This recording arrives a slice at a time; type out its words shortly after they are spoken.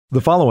The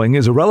following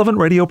is a relevant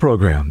radio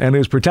program and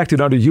is protected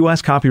under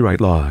U.S.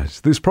 copyright laws.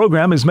 This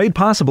program is made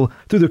possible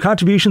through the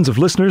contributions of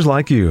listeners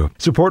like you.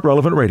 Support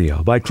Relevant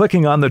Radio by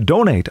clicking on the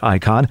donate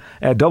icon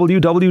at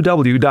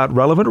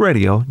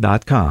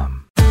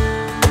www.relevantradio.com.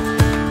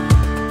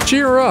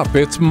 Cheer up,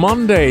 it's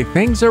Monday.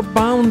 Things are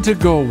bound to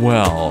go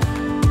well.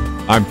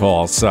 I'm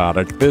Paul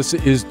Sadek. This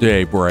is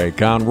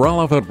Daybreak on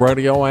Relevant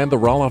Radio and the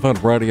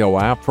Relevant Radio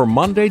app for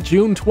Monday,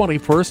 June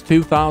 21st,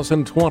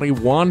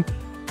 2021.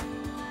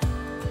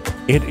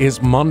 It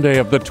is Monday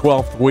of the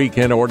 12th week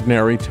in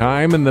Ordinary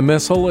Time. In the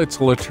Missal,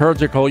 it's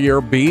Liturgical Year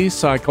B,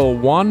 Cycle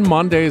 1.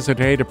 Monday is a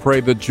day to pray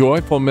the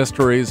joyful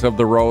mysteries of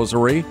the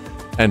Rosary.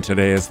 And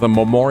today is the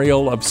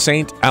memorial of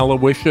Saint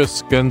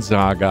Aloysius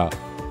Gonzaga.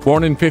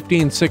 Born in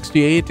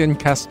 1568 in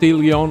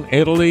Castiglione,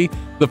 Italy,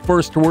 the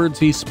first words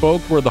he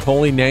spoke were the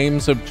holy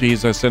names of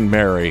Jesus and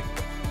Mary.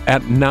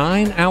 At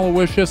 9,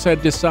 Aloysius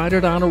had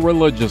decided on a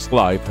religious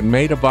life and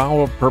made a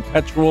vow of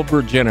perpetual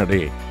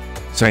virginity.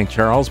 St.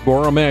 Charles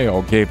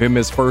Borromeo gave him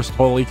his first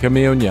Holy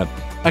Communion.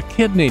 A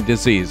kidney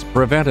disease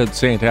prevented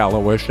St.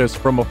 Aloysius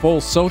from a full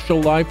social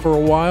life for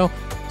a while,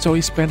 so he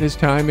spent his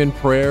time in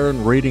prayer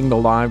and reading the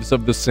lives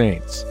of the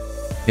saints.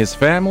 His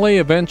family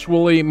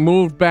eventually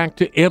moved back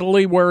to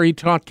Italy, where he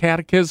taught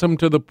catechism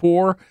to the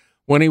poor.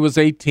 When he was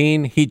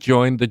 18, he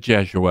joined the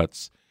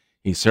Jesuits.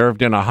 He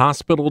served in a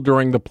hospital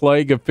during the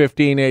plague of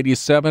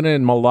 1587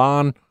 in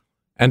Milan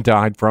and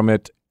died from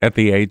it at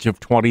the age of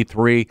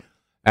 23,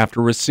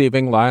 after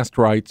receiving last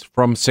rites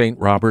from St.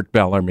 Robert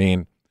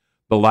Bellarmine.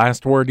 The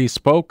last word he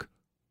spoke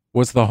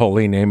was the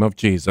holy name of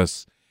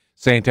Jesus.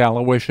 St.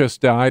 Aloysius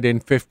died in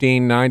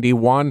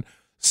 1591.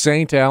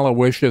 St.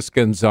 Aloysius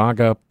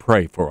Gonzaga,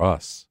 pray for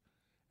us.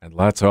 And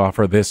let's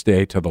offer this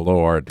day to the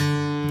Lord.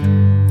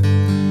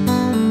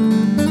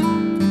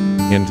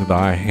 Into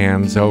thy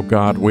hands, O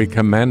God, we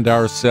commend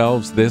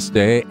ourselves this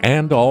day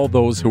and all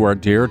those who are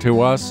dear to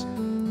us.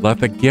 Let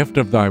the gift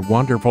of thy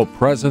wonderful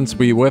presence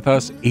be with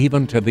us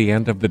even to the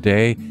end of the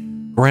day.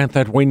 Grant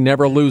that we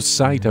never lose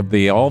sight of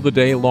thee all the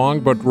day long,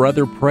 but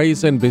rather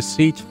praise and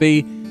beseech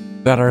thee,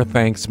 that our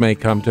thanks may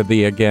come to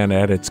thee again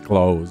at its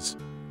close.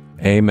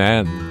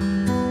 Amen.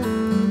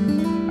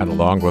 And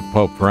along with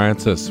Pope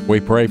Francis, we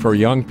pray for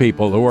young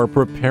people who are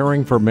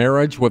preparing for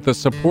marriage with the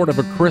support of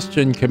a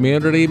Christian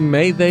community.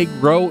 May they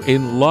grow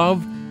in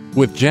love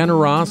with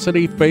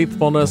generosity,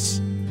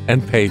 faithfulness,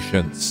 and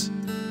patience.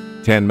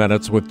 10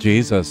 Minutes with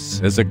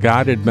Jesus is a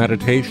guided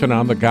meditation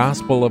on the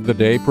gospel of the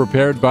day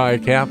prepared by a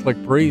Catholic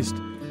priest.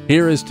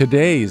 Here is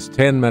today's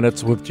 10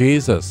 Minutes with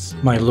Jesus.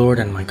 My Lord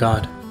and my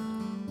God,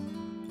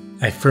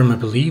 I firmly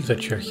believe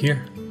that you're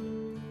here,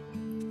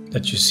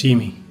 that you see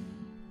me,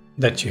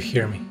 that you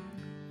hear me.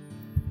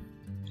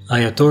 I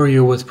adore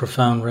you with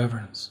profound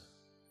reverence.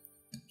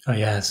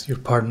 I ask your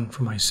pardon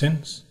for my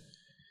sins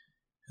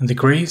and the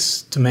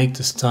grace to make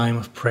this time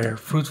of prayer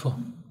fruitful.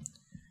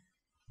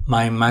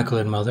 My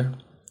Immaculate Mother,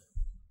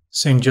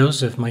 Saint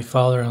Joseph, my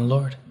Father and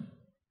Lord,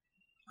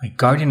 my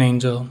guardian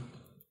angel,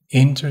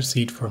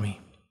 intercede for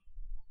me.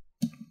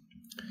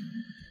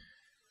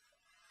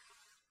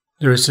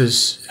 There is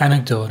this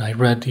anecdote I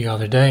read the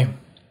other day.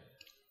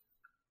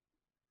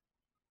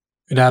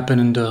 It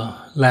happened in the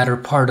latter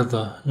part of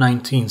the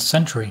 19th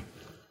century.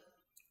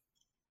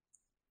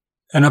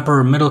 An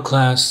upper middle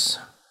class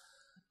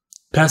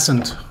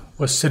peasant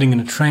was sitting in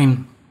a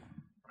train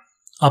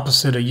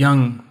opposite a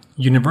young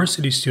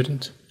university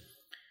student.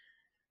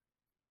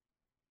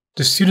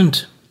 The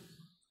student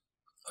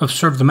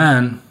observed the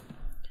man.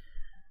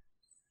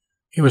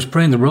 He was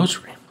praying the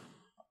rosary,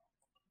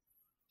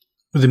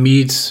 with the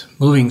beads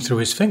moving through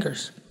his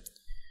fingers.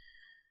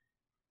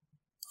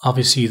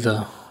 Obviously,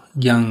 the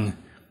young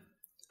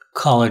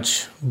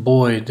college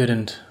boy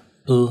didn't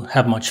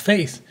have much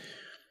faith.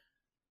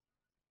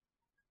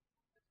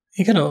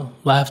 He kind of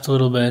laughed a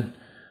little bit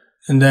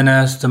and then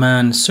asked the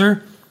man,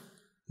 "Sir,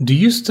 do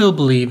you still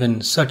believe in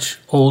such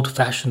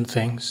old-fashioned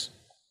things?"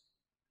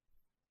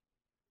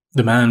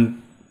 The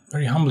man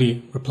very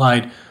humbly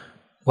replied,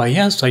 "Why,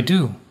 yes, I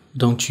do.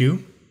 Don't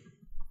you?"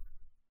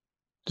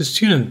 The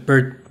student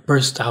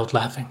burst out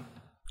laughing,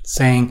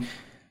 saying,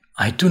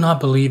 "I do not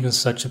believe in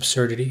such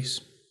absurdities.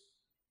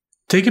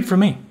 Take it from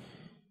me.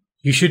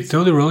 You should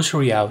throw the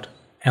rosary out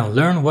and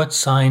learn what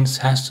science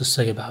has to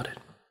say about it."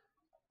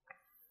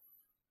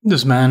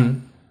 This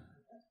man,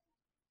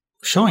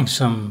 showing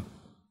some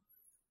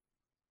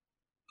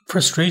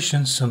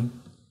frustration,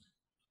 some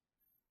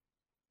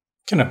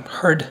kind of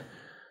hurt,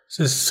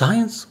 says,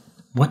 "Science?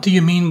 What do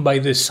you mean by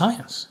this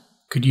science?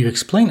 Could you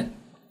explain it?"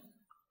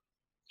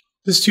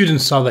 The student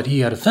saw that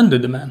he had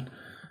offended the man,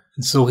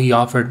 and so he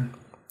offered,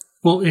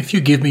 "Well, if you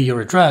give me your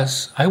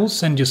address, I will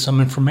send you some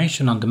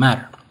information on the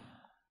matter."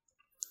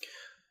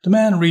 The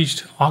man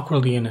reached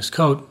awkwardly in his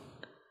coat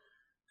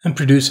and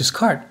produced his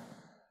card.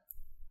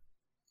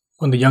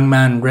 When the young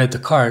man read the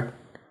card,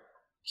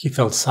 he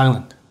felt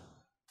silent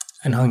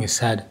and hung his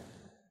head.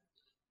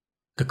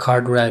 The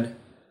card read,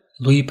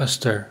 "Louis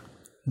Pasteur,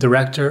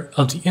 Director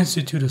of the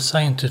Institute of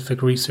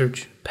Scientific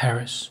Research,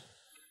 Paris."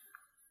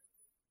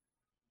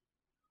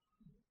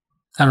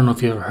 I don't know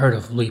if you ever heard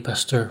of Louis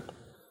Pasteur.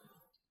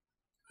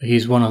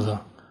 He's one of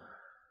the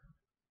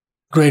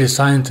greatest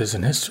scientists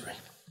in history.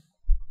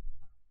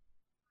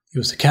 He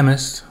was a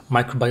chemist,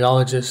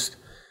 microbiologist,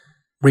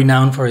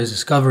 renowned for his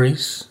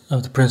discoveries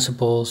of the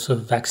principles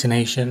of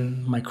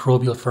vaccination,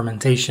 microbial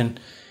fermentation,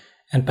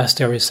 and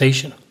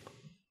pasteurization.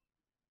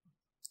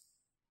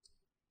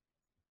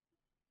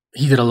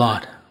 He did a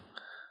lot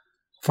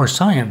for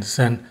science,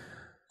 and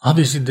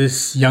obviously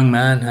this young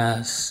man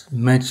has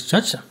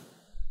misjudged him.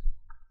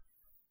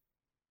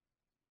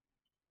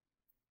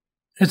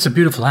 It's a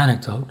beautiful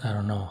anecdote. I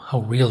don't know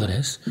how real it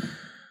is.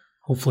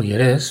 Hopefully it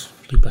is.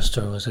 Louis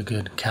Pasteur was a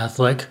good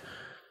Catholic.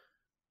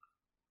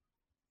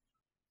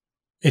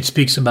 It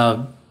speaks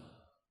about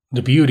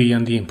the beauty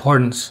and the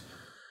importance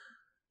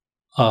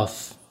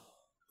of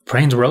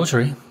praying the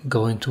rosary,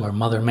 going to our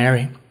Mother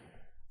Mary.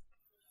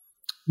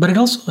 But it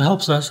also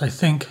helps us, I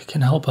think,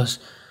 can help us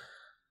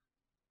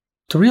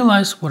to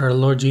realize what our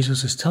Lord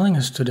Jesus is telling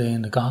us today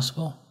in the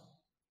Gospel.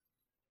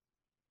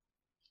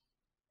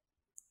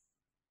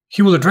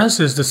 He will address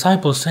his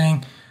disciples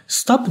saying,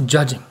 "Stop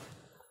judging,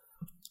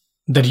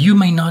 that you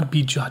may not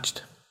be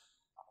judged."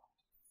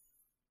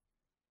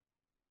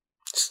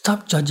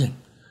 Stop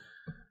judging.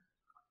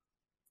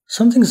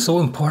 Something so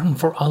important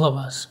for all of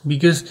us,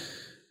 because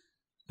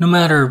no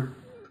matter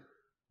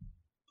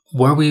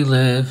where we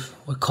live,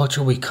 what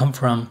culture we come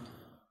from,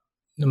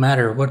 no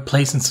matter what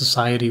place in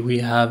society we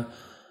have,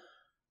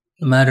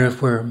 no matter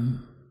if we're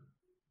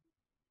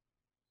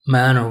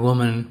man or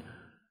woman,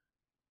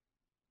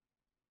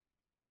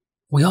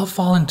 we all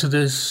fall into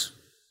this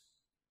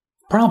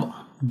problem,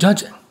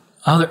 judging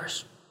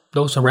others,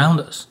 those around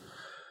us,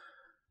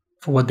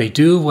 for what they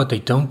do, what they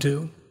don't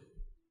do.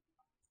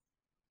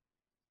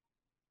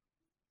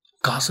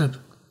 Gossip,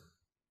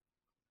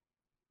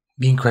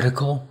 being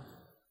critical.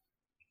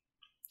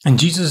 And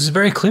Jesus is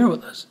very clear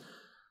with us.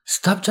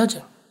 Stop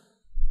judging.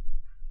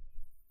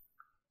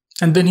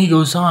 And then he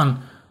goes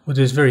on with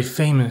this very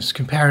famous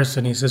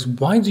comparison. He says,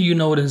 "Why do you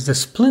notice the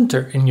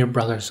splinter in your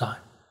brother's eye,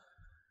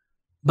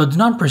 but do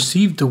not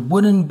perceive the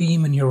wooden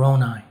beam in your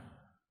own eye?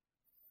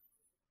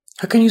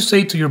 How can you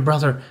say to your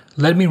brother,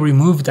 'Let me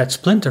remove that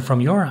splinter from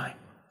your eye,'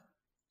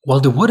 while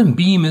the wooden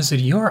beam is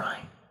in your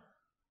eye?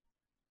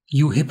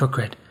 You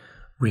hypocrite,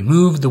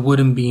 remove the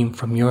wooden beam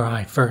from your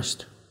eye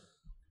first."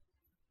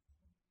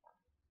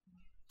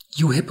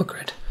 You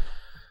hypocrite.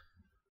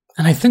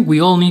 And I think we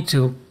all need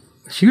to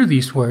hear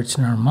these words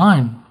in our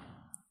mind,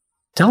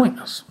 telling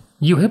us,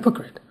 you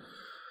hypocrite.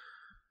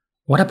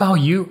 What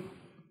about you?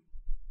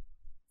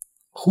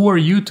 Who are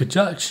you to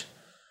judge?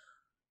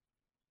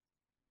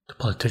 The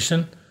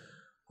politician?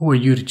 Who are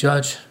you to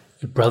judge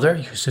your brother,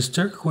 your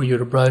sister? Who are you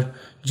to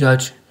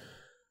judge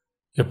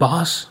your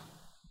boss,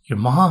 your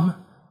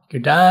mom,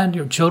 your dad,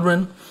 your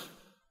children?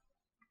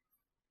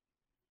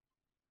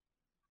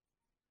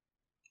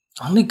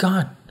 Only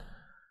God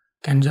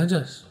can judge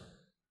us.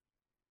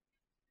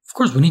 Of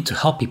course, we need to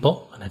help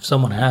people. And if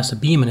someone has a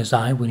beam in his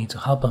eye, we need to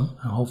help him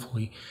and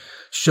hopefully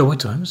show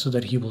it to him so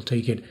that he will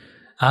take it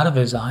out of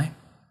his eye.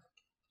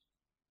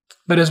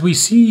 But as we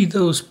see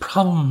those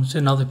problems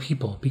in other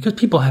people, because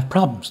people have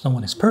problems, no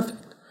one is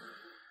perfect,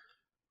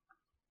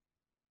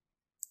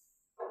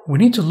 we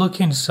need to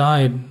look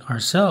inside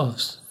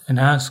ourselves and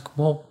ask,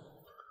 well,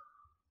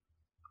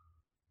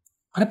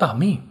 what about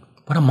me?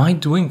 What am I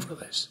doing for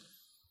this?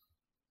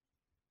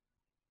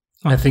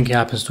 I think it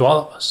happens to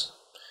all of us.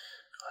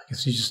 I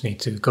guess you just need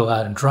to go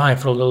out and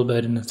drive for a little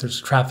bit, and if there's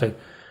traffic,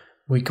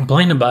 we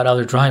complain about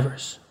other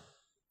drivers.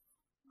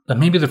 But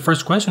maybe the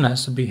first question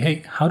has to be,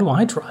 hey, how do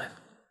I drive?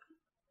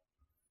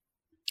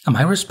 Am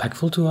I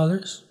respectful to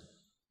others?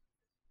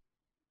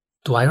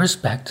 Do I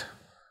respect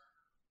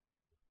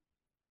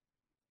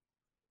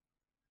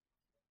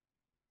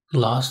the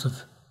laws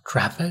of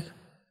traffic?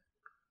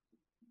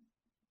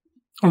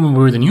 Or when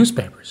we read the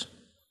newspapers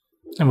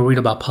and we read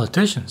about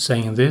politicians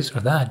saying this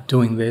or that,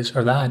 doing this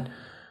or that,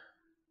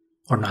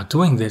 or not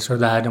doing this or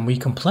that, and we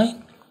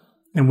complain.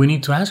 And we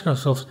need to ask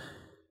ourselves,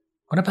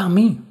 what about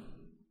me?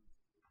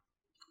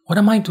 What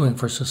am I doing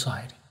for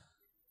society?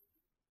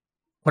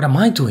 What am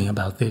I doing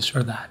about this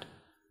or that?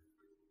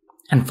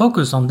 And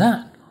focus on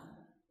that.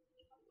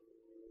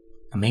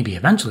 And maybe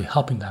eventually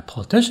helping that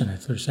politician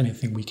if there's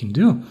anything we can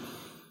do.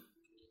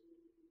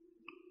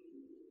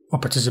 Or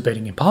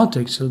participating in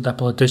politics so that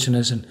politician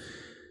isn't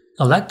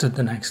elected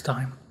the next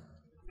time.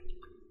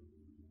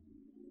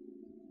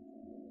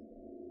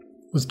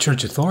 With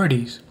church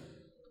authorities,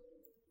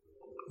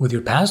 with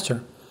your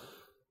pastor.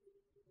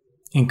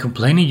 In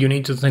complaining, you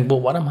need to think,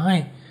 well, what am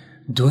I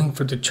doing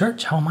for the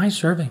church? How am I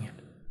serving it?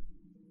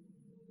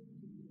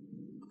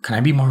 Can I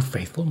be more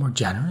faithful, more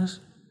generous?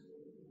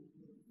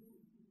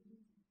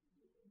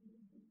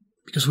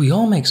 Because we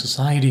all make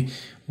society,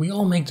 we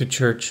all make the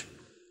church.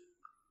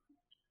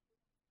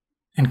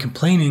 And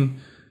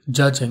complaining,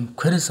 judging,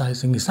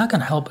 criticizing is not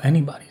going to help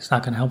anybody. It's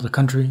not going to help the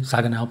country. It's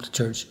not going to help the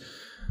church.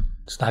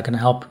 It's not going to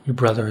help your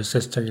brother or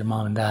sister, your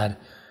mom and dad.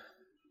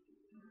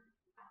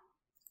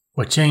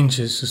 What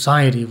changes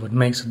society, what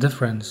makes a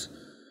difference,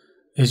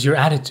 is your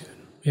attitude.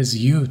 is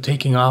you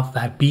taking off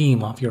that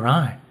beam off your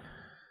eye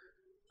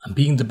and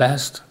being the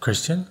best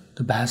Christian,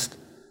 the best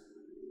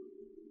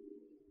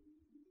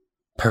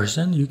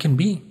person you can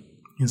be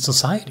in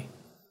society.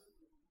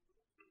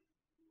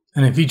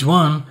 And if each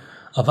one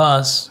of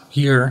us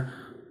here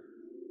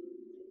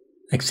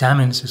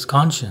examines his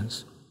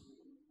conscience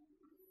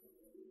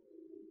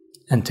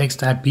and takes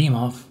that beam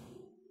off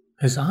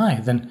his eye,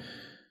 then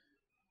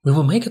we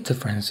will make a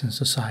difference in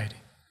society.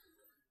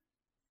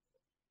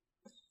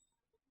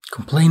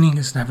 Complaining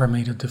has never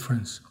made a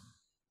difference.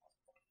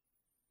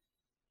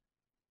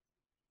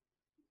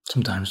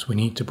 Sometimes we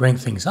need to bring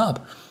things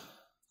up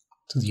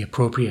to the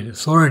appropriate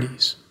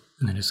authorities,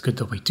 and it is good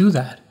that we do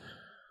that.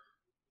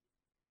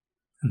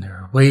 And there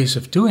are ways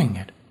of doing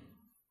it.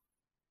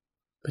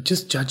 But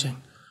just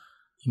judging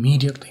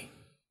immediately,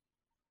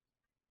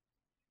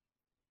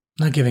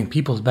 not giving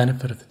people the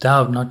benefit of the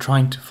doubt, not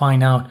trying to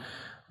find out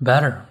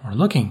better or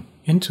looking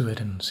into it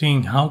and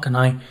seeing how can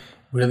I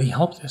really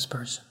help this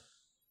person.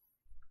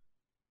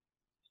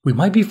 We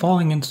might be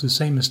falling into the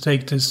same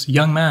mistake this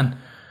young man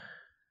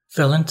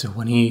fell into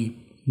when he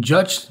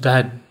judged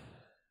that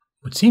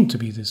what seemed to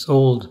be this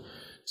old,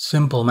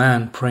 simple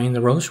man praying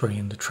the rosary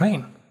in the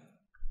train.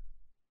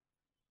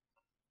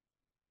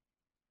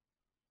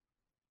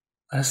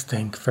 Let us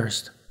think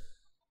first.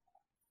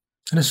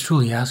 Let us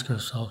truly ask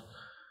ourselves,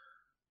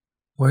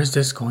 where is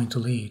this going to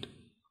lead?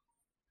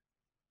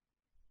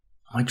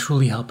 Am I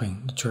truly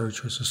helping the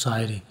church or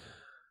society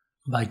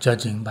by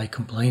judging, by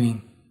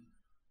complaining?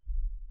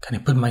 Can I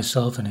put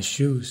myself in his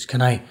shoes?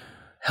 Can I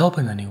help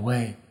in any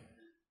way?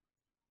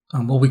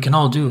 And what we can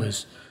all do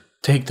is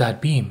take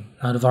that beam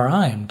out of our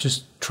eye and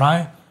just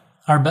try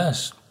our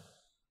best.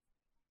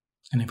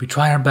 And if we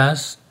try our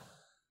best,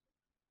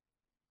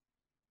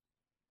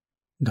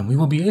 then we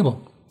will be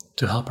able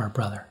to help our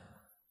brother.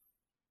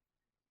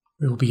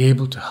 We will be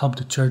able to help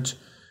the church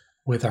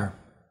with our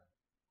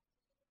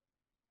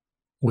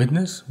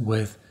witness,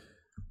 with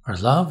our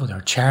love, with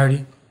our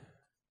charity,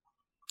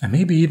 and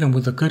maybe even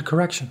with a good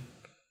correction.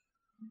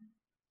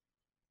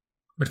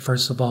 But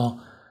first of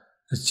all,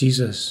 as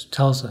Jesus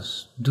tells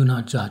us, do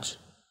not judge.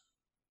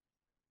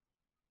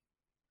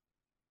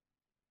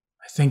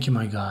 I thank you,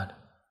 my God,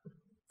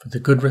 for the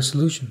good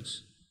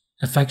resolutions,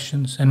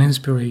 affections, and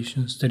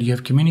inspirations that you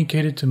have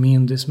communicated to me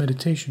in this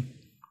meditation.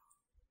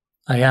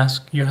 I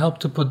ask your help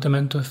to put them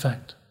into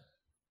effect.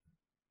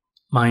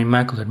 My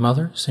Immaculate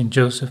Mother, Saint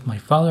Joseph, my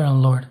Father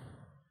and Lord,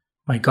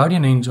 my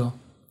guardian angel,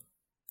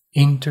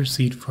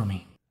 intercede for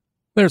me.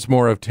 There's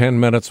more of 10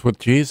 Minutes with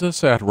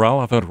Jesus at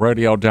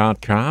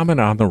relevantradio.com and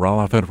on the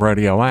Relevant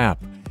Radio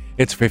app.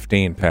 It's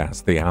 15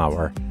 past the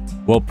hour.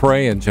 We'll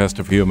pray in just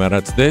a few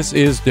minutes. This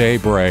is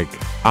Daybreak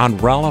on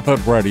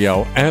Relevant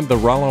Radio and the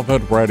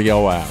Relevant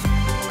Radio app.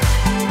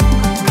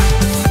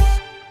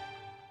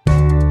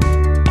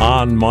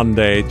 On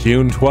Monday,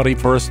 June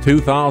 21st,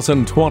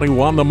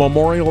 2021, the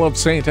memorial of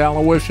St.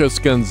 Aloysius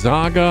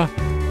Gonzaga.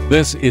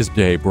 This is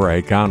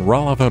Daybreak on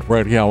Relevant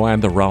Radio and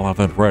the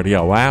Relevant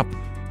Radio app.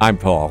 I'm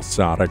Paul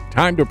Sadek.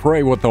 Time to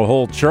pray with the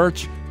whole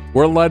church.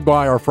 We're led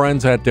by our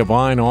friends at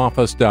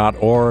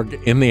divineoffice.org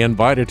in the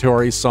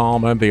invitatory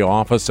psalm and the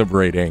office of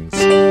readings.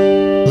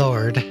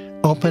 Lord,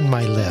 open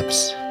my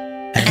lips,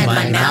 and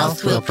my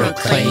mouth will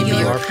proclaim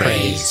your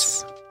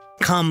praise.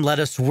 Come, let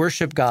us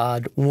worship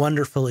God,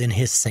 wonderful in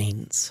his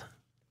saints.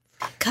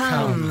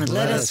 Come,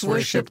 let us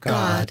worship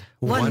God,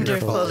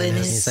 wonderful in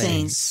his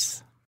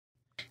saints.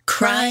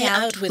 Cry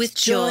out with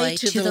joy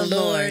to the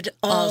Lord,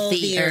 all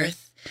the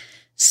earth.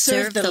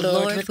 Serve the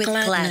Lord with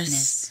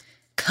gladness.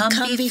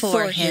 Come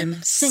before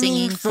him,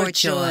 singing for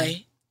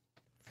joy.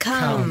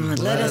 Come,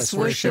 let us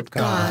worship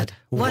God,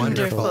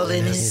 wonderful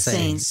in his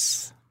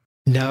saints.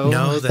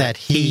 Know that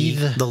he,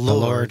 the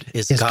Lord,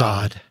 is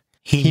God.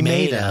 He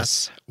made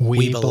us.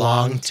 We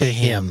belong to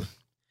him.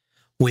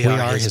 We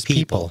are his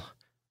people,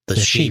 the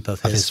sheep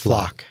of his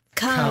flock.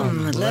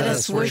 Come, let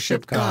us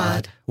worship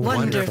God,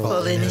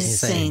 wonderful in his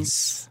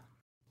saints.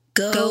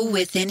 Go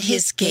within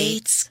his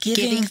gates,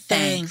 giving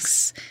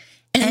thanks.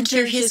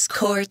 Enter his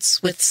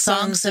courts with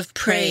songs of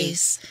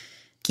praise.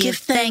 Give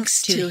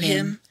thanks to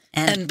him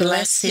and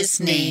bless his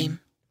name.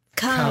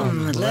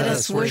 Come, let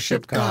us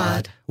worship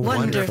God,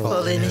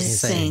 wonderful in his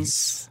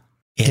saints.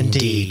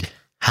 Indeed,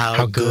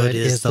 how good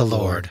is the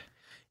Lord!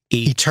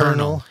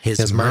 Eternal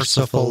his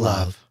merciful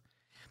love.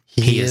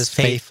 He is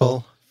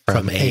faithful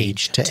from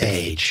age to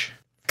age.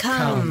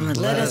 Come,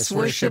 let us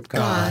worship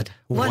God,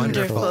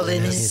 wonderful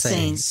in his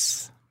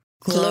saints.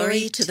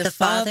 Glory to the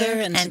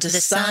Father, and to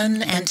the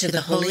Son, and to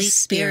the Holy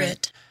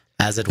Spirit.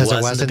 As it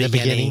was in the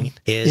beginning,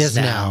 is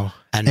now,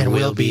 and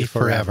will be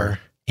forever.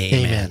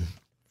 Amen.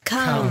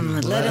 Come,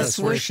 let us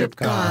worship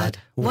God,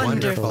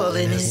 wonderful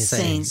in his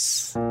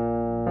saints.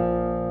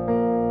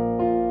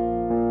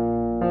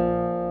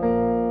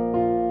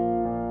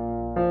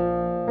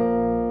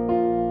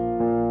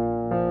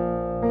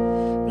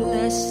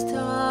 Blessed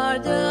are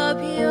the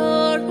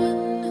pure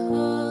in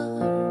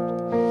heart,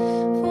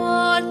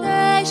 for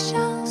they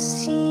shall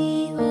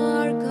see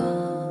our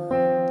God.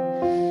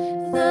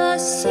 The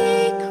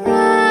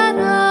secret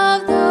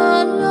of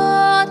the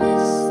Lord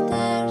is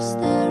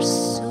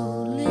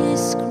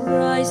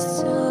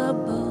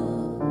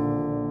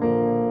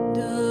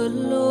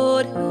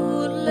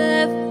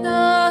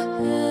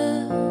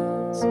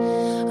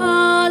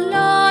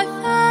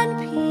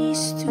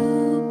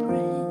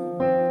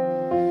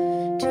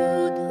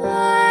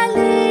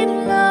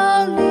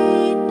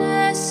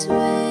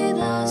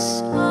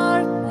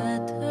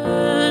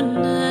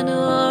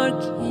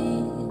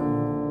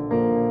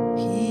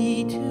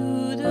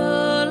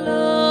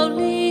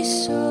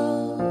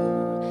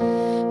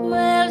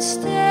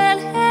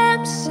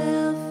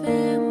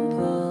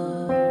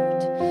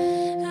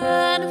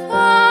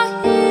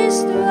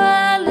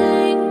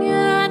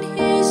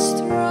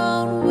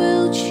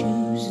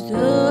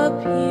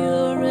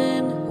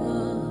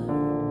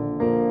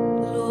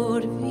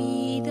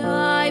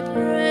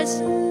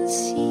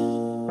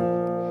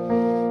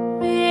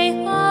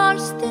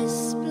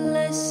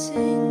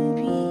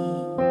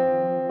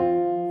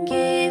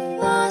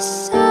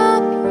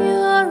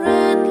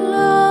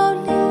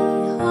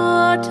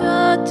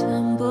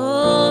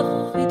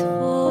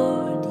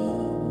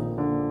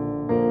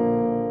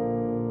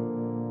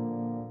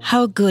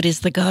How good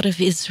is the God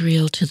of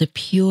Israel to the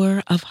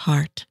pure of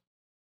heart.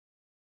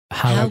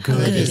 How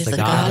good is the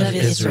God of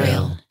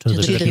Israel to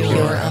the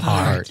pure of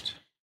heart.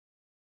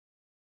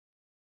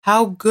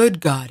 How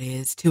good God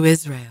is to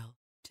Israel,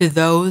 to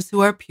those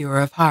who are pure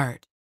of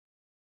heart.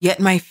 Yet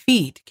my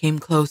feet came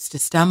close to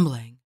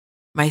stumbling.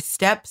 My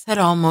steps had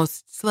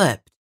almost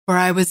slipped, for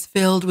I was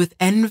filled with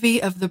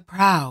envy of the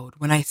proud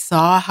when I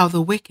saw how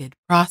the wicked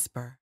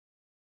prosper.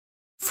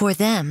 For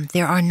them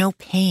there are no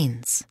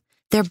pains.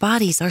 Their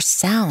bodies are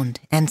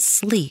sound and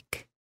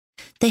sleek.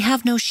 They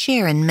have no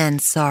share in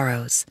men's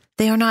sorrows.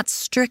 They are not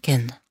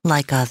stricken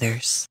like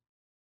others.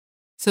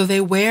 So they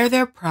wear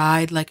their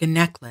pride like a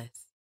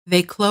necklace.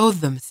 They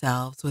clothe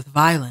themselves with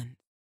violence.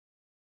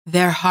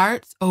 Their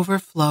hearts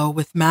overflow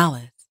with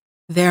malice.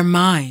 Their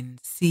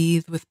minds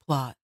seethe with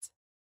plots.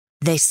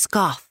 They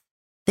scoff.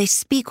 They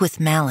speak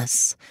with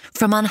malice.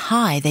 From on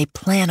high they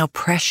plan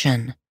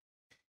oppression.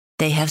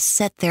 They have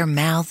set their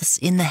mouths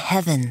in the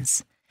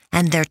heavens,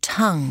 and their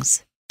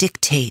tongues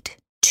dictate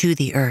to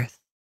the earth.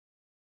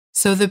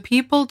 So the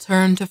people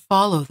turn to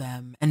follow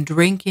them and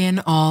drink in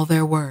all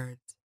their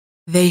words.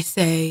 They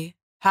say,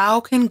 "How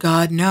can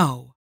God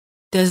know?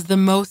 Does the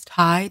Most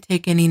High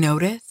take any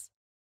notice?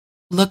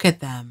 Look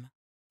at them.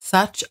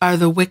 Such are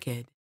the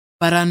wicked,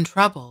 but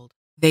untroubled,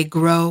 they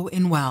grow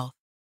in wealth."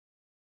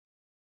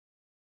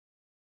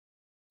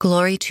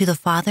 Glory to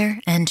the Father,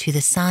 and to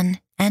the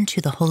Son, and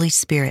to the Holy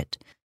Spirit.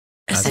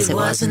 As it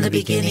was in the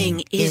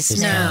beginning,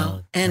 is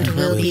now, and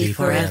will be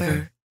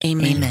forever.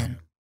 Amen.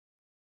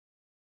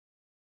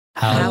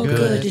 How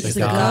good is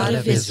the God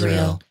of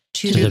Israel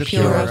to the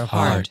pure of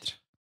heart.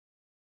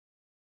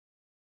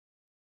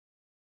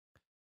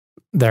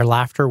 Their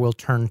laughter will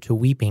turn to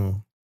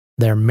weeping,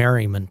 their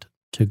merriment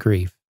to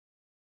grief.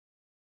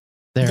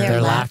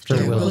 Their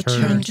laughter will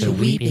turn to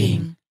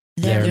weeping,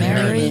 their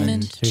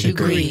merriment to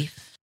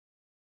grief.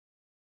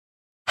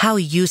 How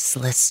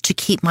useless to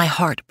keep my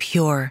heart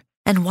pure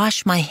and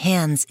wash my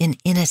hands in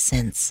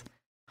innocence,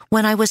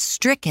 when I was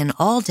stricken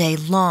all day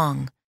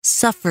long,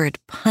 suffered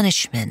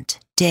punishment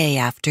day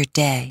after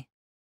day.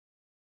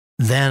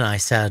 Then I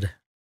said,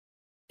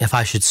 if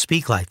I should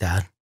speak like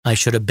that, I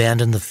should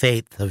abandon the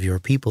faith of your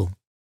people.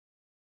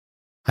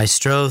 I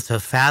strove to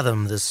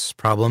fathom this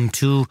problem,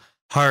 too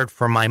hard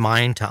for my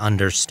mind to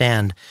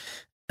understand,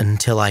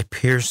 until I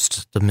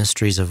pierced the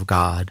mysteries of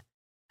God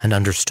and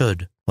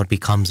understood what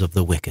becomes of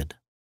the wicked.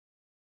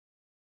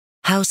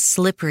 How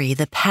slippery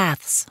the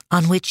paths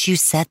on which you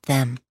set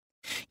them.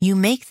 You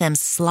make them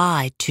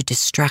slide to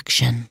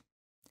destruction.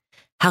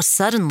 How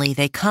suddenly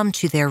they come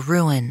to their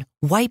ruin,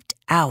 wiped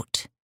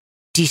out,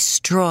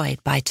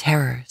 destroyed by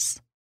terrors.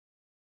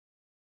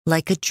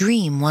 Like a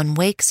dream one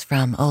wakes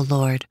from, O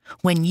Lord,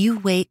 when you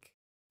wake,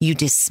 you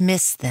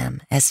dismiss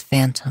them as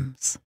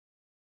phantoms.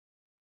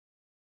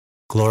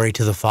 Glory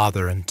to the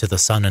Father, and to the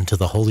Son, and to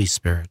the Holy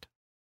Spirit.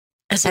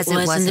 As it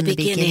was in the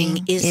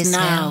beginning, is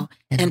now,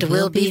 and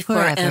will be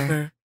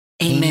forever.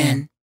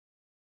 Amen.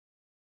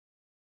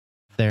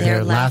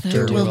 Their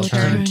laughter will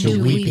turn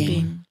to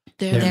weeping,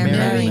 their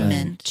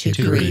merriment to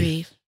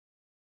grief.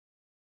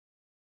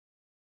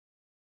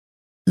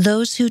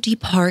 Those who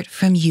depart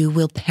from you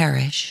will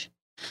perish.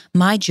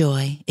 My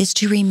joy is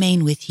to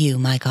remain with you,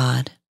 my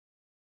God.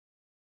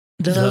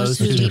 Those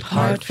who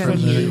depart from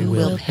you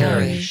will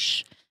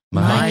perish.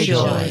 My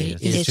joy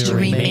is to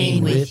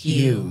remain with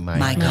you,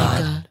 my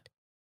God.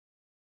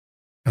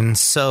 And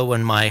so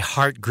when my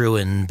heart grew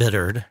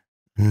embittered,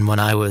 and when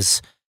I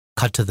was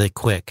cut to the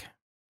quick,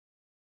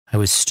 I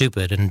was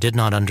stupid and did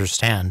not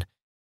understand,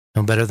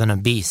 no better than a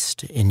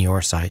beast in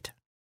your sight.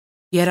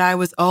 Yet I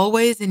was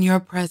always in your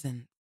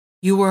presence.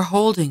 You were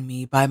holding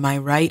me by my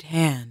right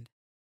hand.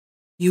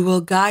 You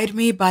will guide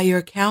me by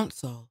your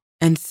counsel,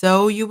 and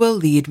so you will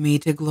lead me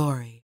to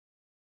glory.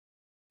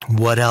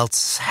 What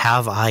else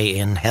have I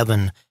in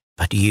heaven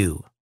but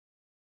you?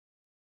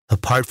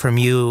 Apart from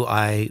you,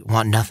 I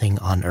want nothing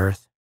on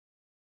earth.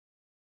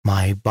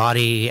 My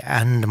body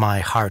and my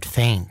heart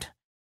faint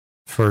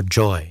for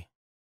joy.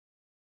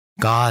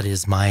 God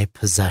is my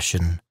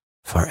possession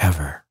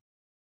forever.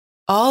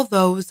 All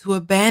those who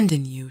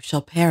abandon you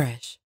shall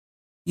perish.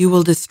 You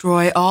will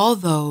destroy all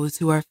those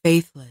who are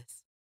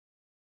faithless.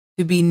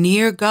 To be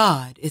near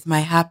God is my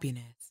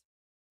happiness.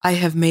 I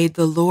have made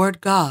the Lord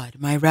God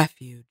my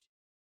refuge.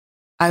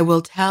 I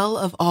will tell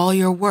of all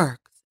your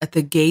works at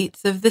the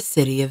gates of the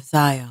city of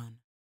Zion.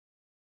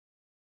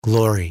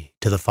 Glory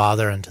to the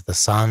Father, and to the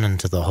Son, and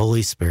to the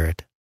Holy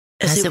Spirit.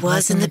 As it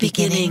was in the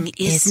beginning,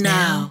 is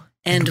now,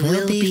 and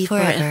will be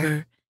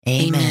forever.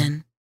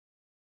 Amen.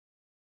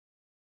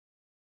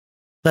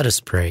 Let us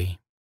pray.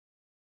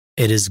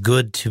 It is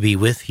good to be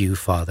with you,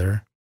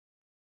 Father.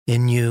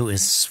 In you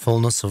is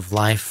fullness of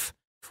life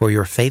for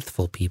your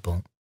faithful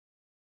people.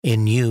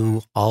 In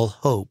you all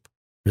hope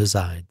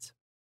resides.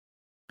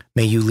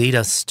 May you lead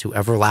us to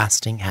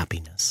everlasting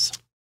happiness.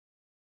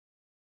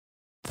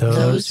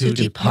 Those who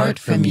depart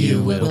from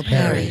you will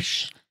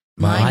perish.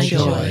 My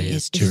joy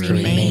is to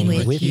remain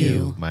with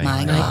you,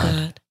 my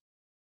God.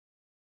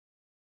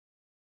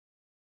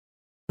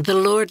 The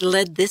Lord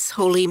led this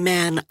holy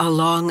man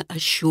along a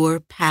sure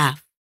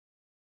path.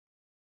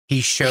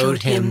 He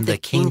showed him the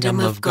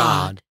kingdom of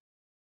God.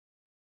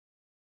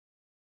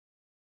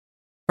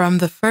 From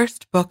the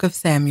first book of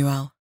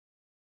Samuel.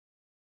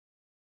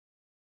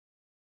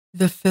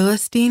 The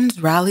Philistines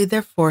rallied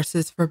their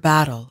forces for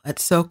battle at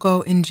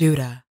Soko in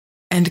Judah,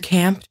 and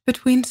camped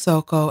between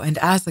Soko and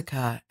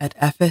Azekah at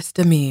Ephes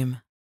Dammim.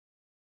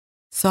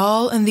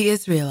 Saul and the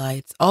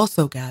Israelites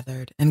also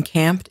gathered and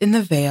camped in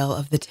the vale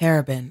of the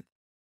Terebinth,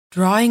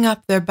 drawing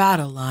up their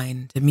battle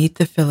line to meet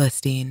the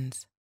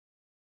Philistines.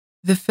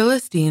 The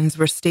Philistines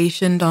were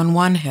stationed on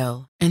one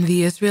hill, and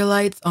the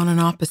Israelites on an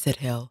opposite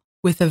hill,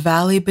 with a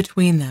valley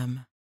between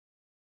them.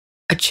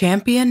 A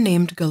champion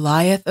named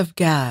Goliath of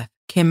Gath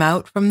came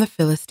out from the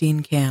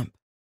Philistine camp.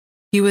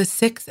 He was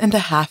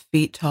 6.5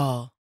 feet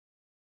tall.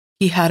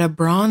 He had a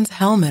bronze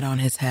helmet on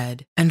his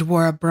head and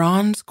wore a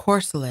bronze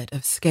corselet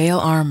of scale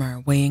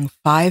armor weighing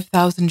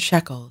 5,000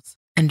 shekels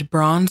and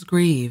bronze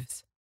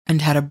greaves,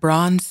 and had a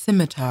bronze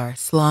scimitar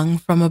slung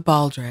from a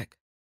baldric.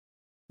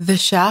 The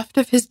shaft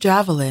of his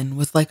javelin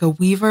was like a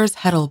weaver's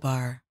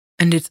heddlebar,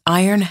 and its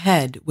iron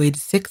head weighed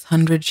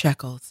 600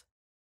 shekels.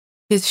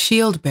 His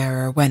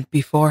shield-bearer went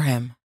before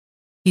him.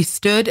 He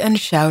stood and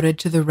shouted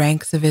to the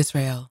ranks of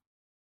Israel,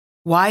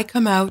 "Why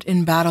come out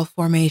in battle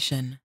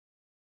formation?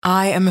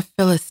 I am a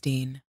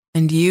Philistine,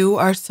 and you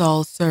are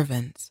Saul's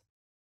servants.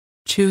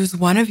 Choose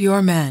one of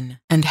your men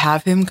and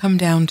have him come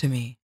down to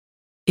me.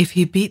 If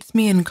he beats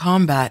me in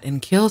combat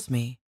and kills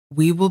me,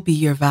 we will be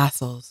your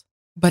vassals.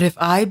 But if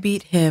I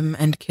beat him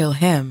and kill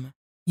him,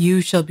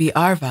 you shall be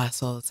our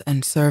vassals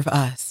and serve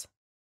us."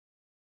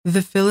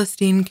 The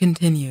Philistine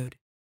continued,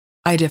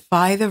 "I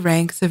defy the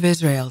ranks of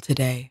Israel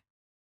today.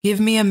 Give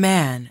me a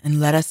man and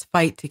let us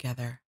fight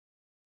together."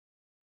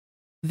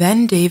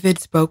 Then David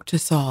spoke to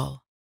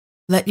Saul,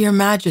 "Let your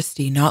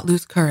majesty not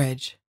lose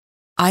courage.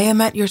 I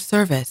am at your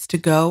service to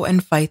go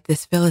and fight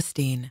this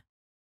Philistine."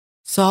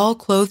 Saul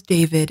clothed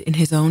David in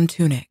his own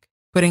tunic,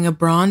 putting a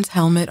bronze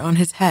helmet on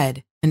his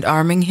head and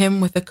arming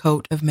him with a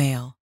coat of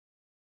mail.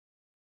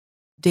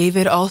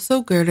 David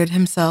also girded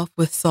himself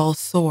with Saul's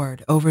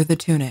sword over the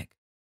tunic.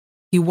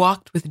 He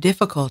walked with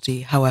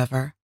difficulty,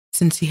 however,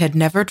 since he had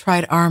never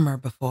tried armor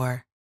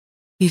before.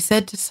 He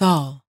said to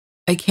Saul,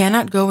 "I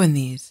cannot go in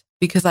these,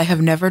 because I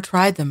have never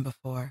tried them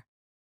before."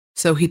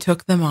 So he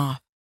took them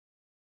off.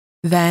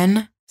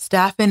 Then,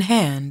 staff in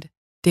hand,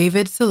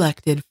 David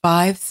selected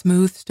 5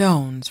 smooth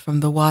stones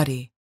from the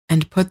wadi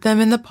and put them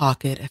in the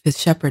pocket of his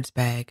shepherd's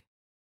bag.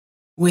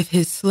 With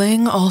his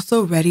sling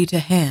also ready to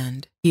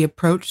hand, he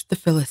approached the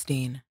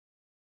Philistine.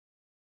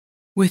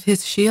 With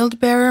his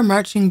shield-bearer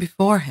marching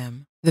before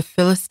him, the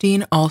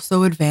Philistine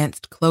also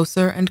advanced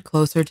closer and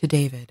closer to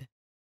David.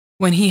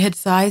 When he had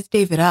sized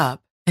David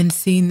up and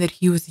seen that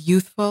he was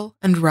youthful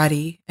and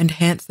ruddy and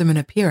handsome in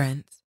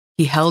appearance,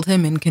 he held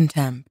him in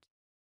contempt.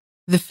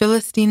 The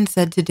Philistine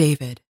said to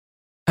David,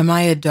 "Am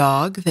I a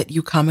dog that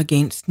you come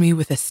against me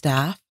with a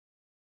staff?"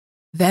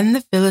 Then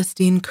the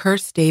Philistine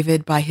cursed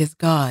David by his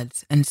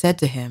gods and said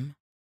to him,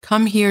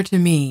 "Come here to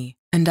me,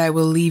 and I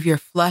will leave your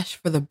flesh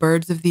for the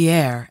birds of the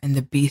air and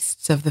the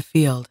beasts of the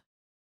field."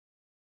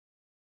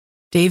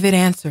 David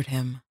answered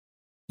him,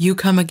 "You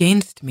come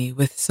against me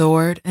with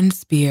sword and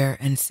spear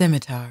and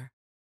scimitar,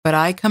 but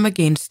I come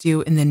against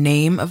you in the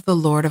name of the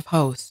Lord of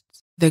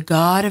hosts, the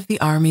God of the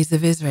armies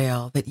of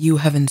Israel that you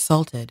have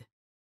insulted.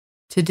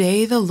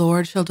 Today the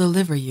Lord shall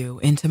deliver you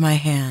into my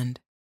hand.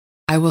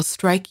 I will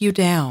strike you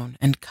down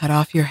and cut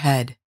off your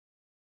head.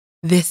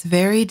 This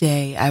very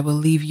day I will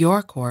leave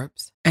your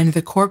corpse and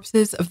the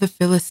corpses of the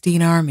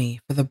Philistine army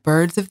for the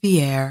birds of the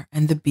air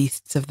and the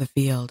beasts of the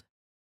field.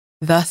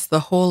 Thus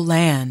the whole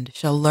land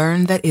shall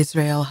learn that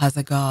Israel has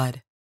a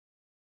God.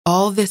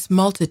 All this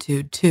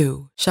multitude,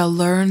 too, shall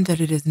learn that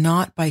it is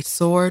not by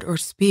sword or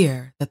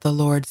spear that the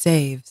Lord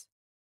saves,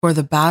 for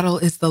the battle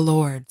is the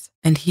Lord's,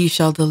 and he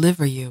shall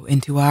deliver you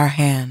into our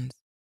hands."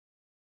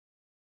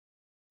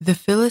 The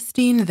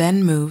Philistine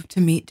then moved to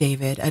meet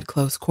David at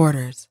close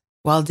quarters,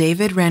 while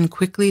David ran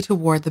quickly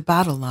toward the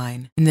battle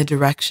line in the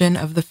direction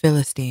of the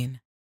Philistine.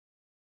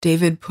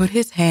 David put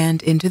his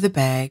hand into the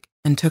bag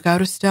and took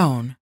out a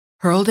stone,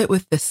 hurled it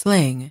with the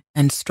sling,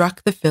 and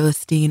struck the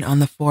Philistine on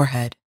the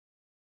forehead.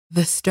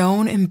 The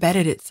stone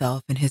embedded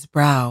itself in his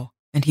brow,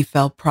 and he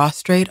fell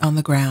prostrate on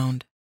the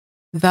ground.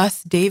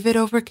 Thus David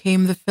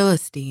overcame the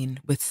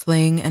Philistine with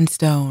sling and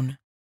stone.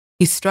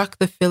 He struck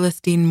the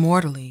Philistine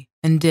mortally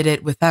and did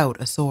it without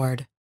a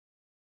sword.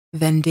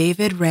 Then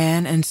David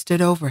ran and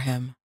stood over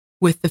him.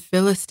 With the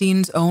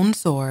Philistine's own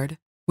sword,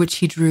 which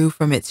he drew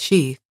from its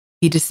sheath,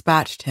 he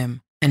dispatched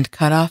him and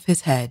cut off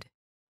his head.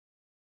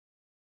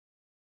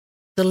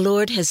 The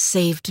Lord has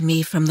saved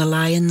me from the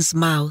lion's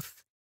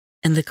mouth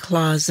and the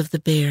claws of the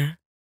bear.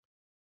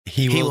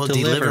 He will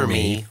deliver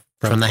me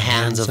from the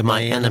hands of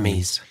my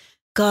enemies.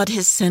 God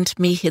has sent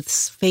me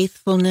his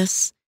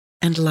faithfulness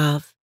and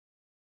love.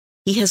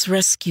 He has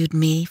rescued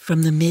me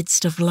from the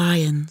midst of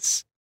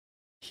lions.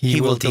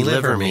 He will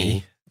deliver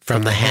me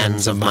from the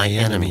hands of my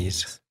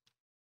enemies.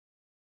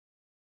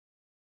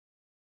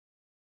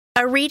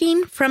 A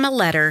reading from a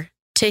letter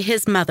to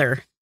his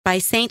mother by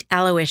St.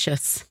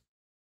 Aloysius.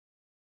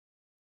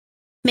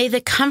 May the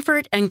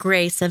comfort and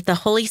grace of the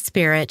Holy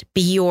Spirit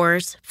be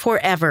yours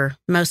forever,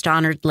 most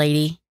honored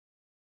lady.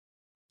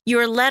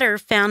 Your letter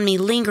found me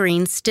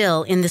lingering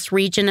still in this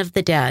region of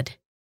the dead,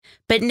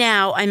 but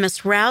now I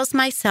must rouse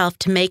myself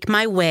to make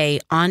my way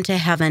on to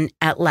heaven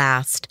at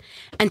last,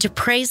 and to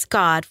praise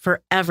God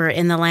forever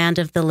in the land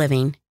of the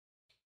living.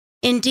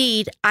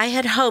 Indeed, I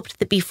had hoped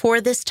that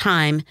before this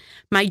time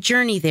my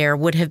journey there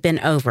would have been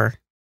over.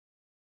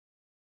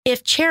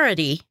 If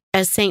charity,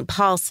 as St.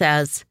 Paul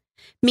says,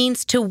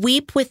 means to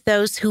weep with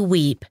those who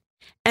weep,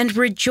 and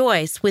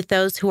rejoice with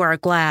those who are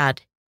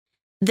glad,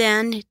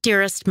 then,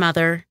 dearest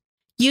mother,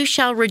 you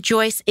shall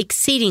rejoice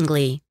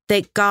exceedingly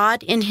that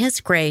God in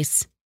His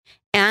grace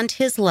and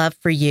His love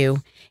for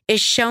you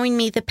is showing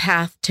me the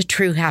path to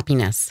true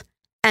happiness,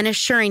 and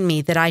assuring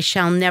me that I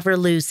shall never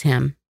lose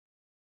Him.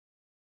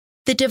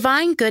 The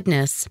divine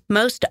goodness,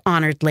 most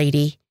honored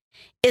lady,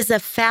 is a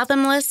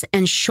fathomless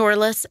and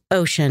shoreless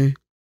ocean.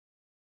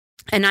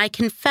 And I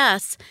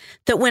confess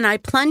that when I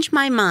plunge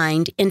my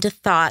mind into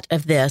thought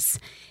of this,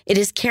 it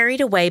is carried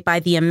away by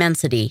the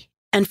immensity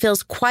and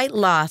feels quite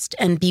lost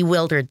and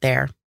bewildered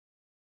there.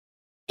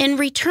 In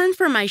return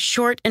for my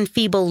short and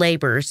feeble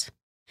labors,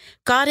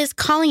 God is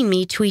calling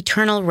me to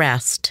eternal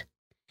rest.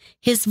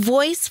 His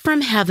voice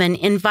from heaven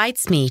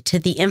invites me to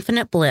the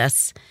infinite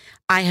bliss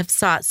I have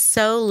sought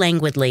so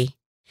languidly,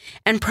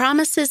 and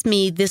promises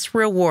me this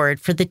reward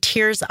for the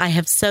tears I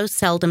have so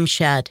seldom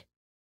shed.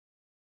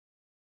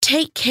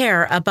 Take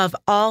care above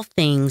all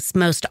things,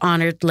 most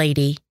honored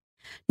lady,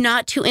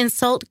 not to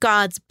insult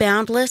God's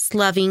boundless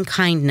loving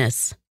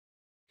kindness.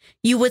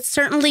 You would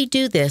certainly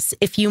do this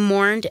if you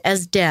mourned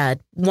as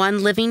dead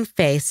one living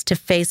face to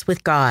face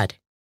with God,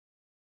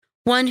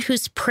 one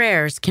whose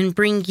prayers can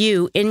bring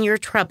you in your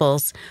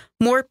troubles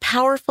more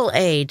powerful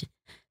aid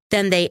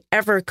than they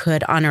ever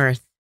could on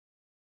earth.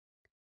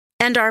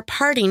 And our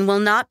parting will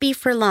not be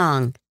for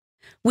long.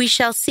 We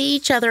shall see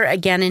each other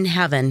again in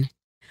heaven.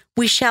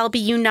 We shall be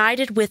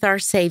united with our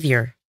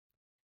Savior.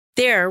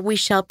 There we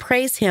shall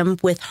praise Him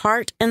with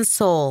heart and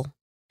soul,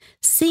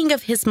 sing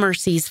of His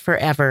mercies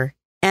forever,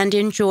 and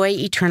enjoy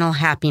eternal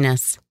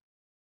happiness.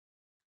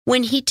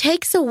 When He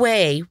takes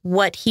away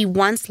what He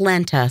once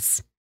lent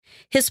us,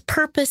 His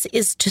purpose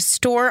is to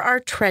store our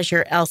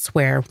treasure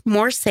elsewhere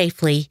more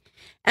safely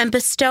and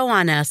bestow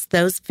on us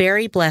those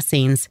very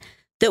blessings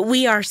that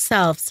we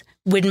ourselves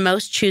would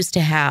most choose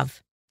to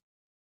have.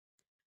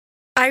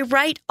 I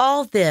write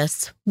all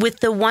this with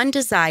the one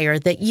desire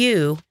that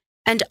you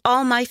and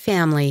all my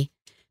family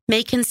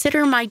may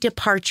consider my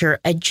departure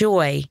a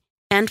joy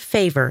and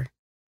favor,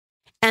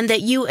 and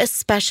that you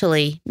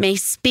especially may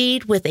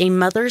speed with a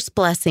mother's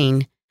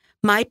blessing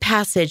my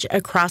passage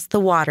across the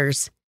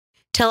waters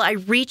till I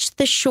reach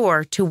the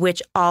shore to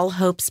which all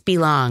hopes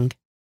belong.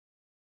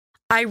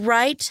 I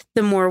write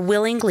the more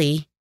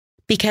willingly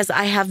because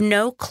I have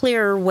no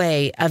clearer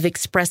way of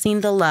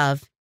expressing the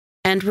love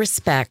and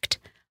respect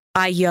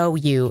I owe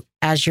you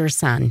as your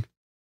son.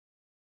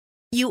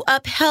 You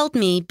upheld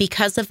me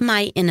because of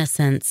my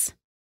innocence.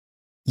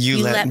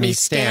 You let me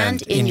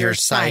stand in your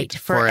sight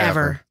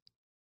forever.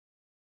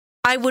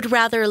 I would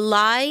rather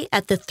lie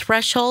at the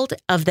threshold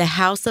of the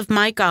house of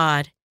my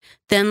God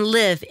than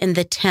live in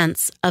the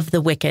tents of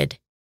the wicked.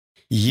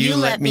 You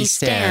let me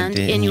stand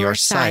in your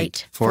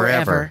sight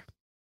forever.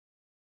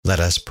 Let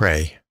us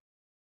pray.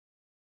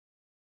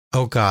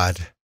 O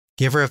God,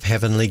 giver of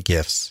heavenly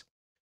gifts,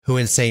 who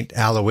in St.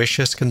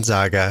 Aloysius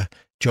Gonzaga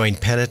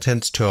joined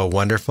penitence to a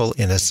wonderful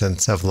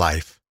innocence of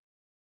life,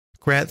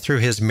 grant through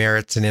his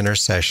merits and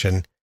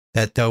intercession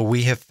that though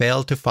we have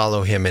failed to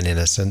follow him in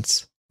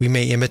innocence, we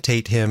may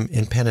imitate him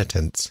in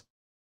penitence.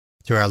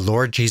 Through our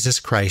Lord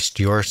Jesus Christ,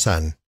 your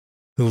Son,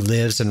 who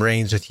lives and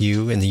reigns with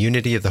you in the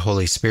unity of the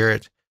Holy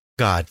Spirit,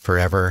 God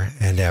forever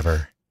and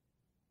ever.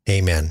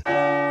 Amen.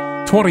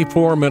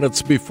 24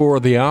 minutes before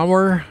the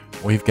hour,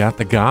 we've got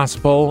the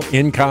gospel,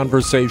 In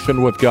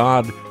Conversation with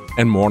God,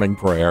 and morning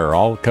prayer,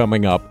 all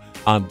coming up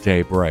on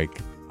Daybreak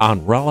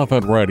on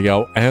Relevant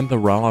Radio and the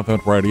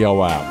Relevant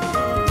Radio app.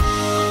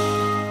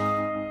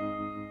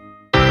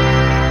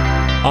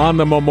 On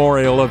the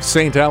memorial of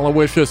St.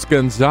 Aloysius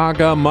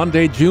Gonzaga,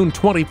 Monday, June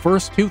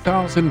 21st,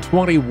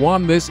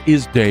 2021, this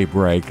is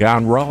Daybreak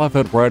on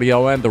Relevant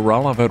Radio and the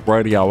Relevant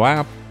Radio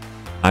app.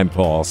 I'm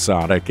Paul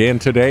Sadek. In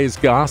today's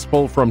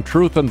Gospel from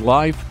Truth and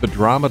Life, the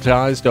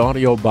dramatized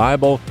audio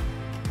Bible,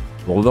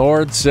 the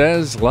Lord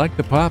says, like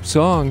the pop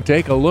song,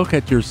 take a look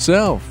at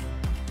yourself,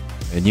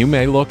 and you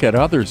may look at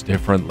others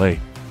differently.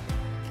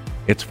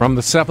 It's from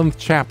the 7th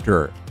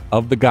chapter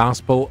of the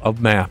Gospel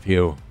of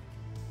Matthew.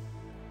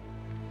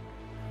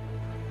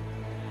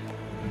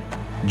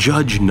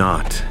 Judge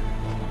not,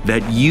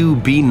 that you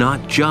be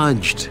not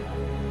judged.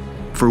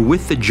 For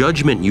with the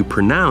judgment you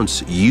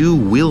pronounce, you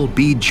will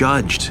be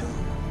judged,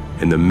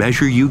 and the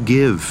measure you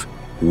give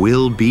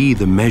will be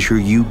the measure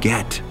you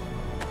get.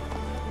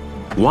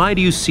 Why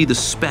do you see the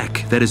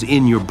speck that is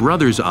in your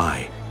brother's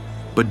eye,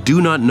 but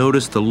do not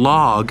notice the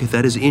log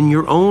that is in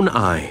your own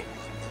eye?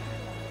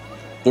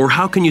 Or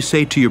how can you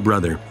say to your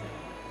brother,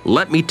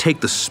 "Let me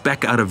take the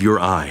speck out of your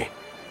eye,"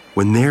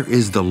 when there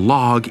is the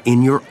log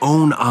in your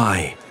own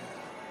eye?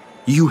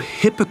 You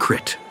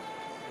hypocrite!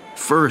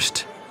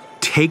 First,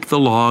 take the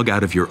log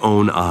out of your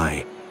own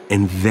eye,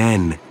 and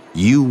then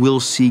you will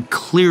see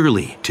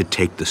clearly to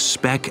take the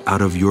speck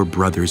out of your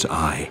brother's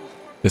eye.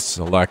 This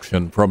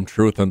selection from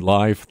Truth and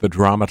Life, the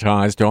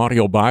dramatized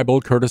audio Bible,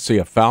 courtesy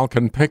of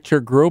Falcon Picture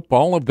Group.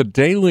 All of the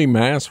daily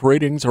Mass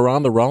readings are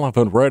on the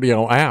Relevant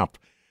Radio app.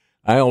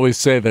 I always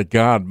say that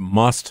God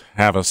must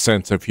have a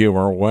sense of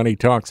humor when he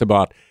talks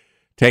about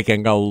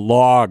taking a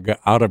log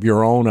out of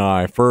your own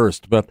eye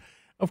first. But,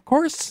 of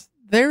course,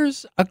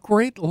 there's a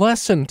great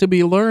lesson to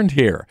be learned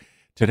here.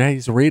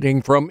 Today's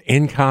reading from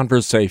In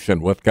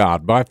Conversation with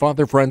God by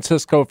Father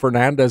Francisco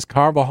Fernandez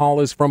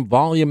Carvajal is from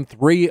Volume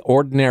 3,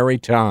 Ordinary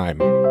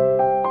Time.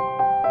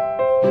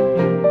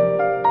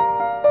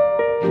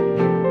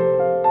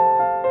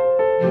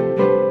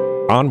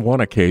 On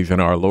one occasion,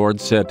 our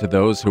Lord said to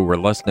those who were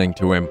listening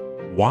to him,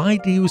 "Why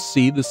do you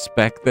see the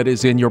speck that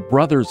is in your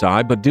brother's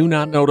eye, but do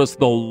not notice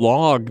the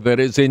log that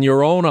is in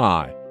your own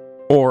eye?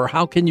 Or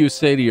how can you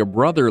say to your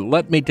brother,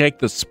 'Let me take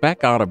the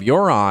speck out of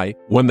your eye,'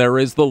 when there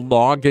is the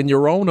log in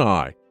your own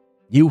eye?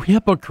 You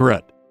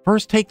hypocrite!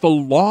 First take the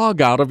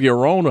log out of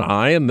your own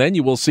eye, and then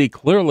you will see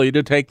clearly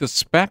to take the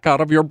speck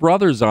out of your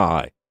brother's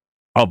eye."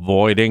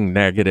 Avoiding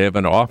negative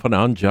and often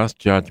unjust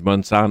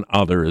judgments on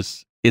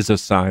others is a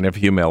sign of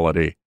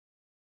humility.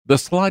 The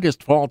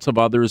slightest faults of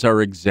others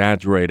are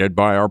exaggerated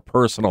by our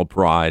personal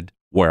pride,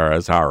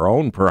 whereas our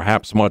own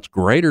perhaps much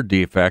greater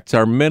defects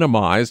are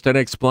minimized and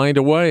explained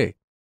away.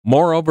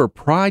 Moreover,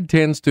 pride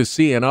tends to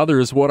see in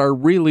others what are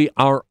really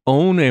our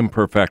own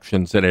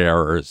imperfections and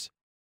errors.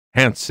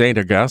 Hence, St.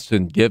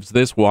 Augustine gives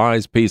this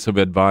wise piece of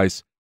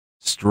advice: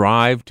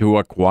 strive to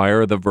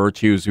acquire the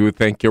virtues you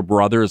think your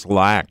brothers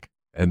lack,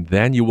 and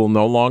then you will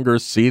no longer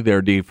see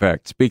their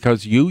defects,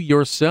 because you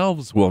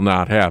yourselves will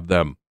not have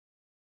them.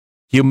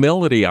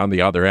 Humility, on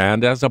the other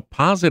hand, has a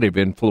positive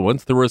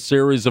influence through a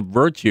series of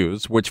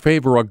virtues which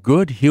favor a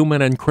good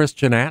human and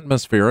Christian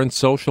atmosphere in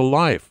social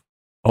life.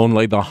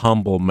 Only the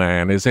humble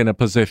man is in a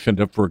position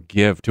to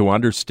forgive, to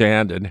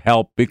understand, and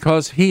help,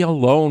 because he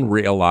alone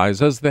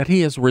realizes that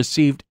he has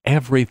received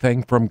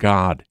everything from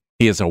God.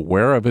 He is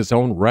aware of his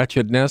own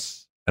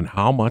wretchedness and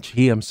how much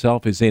he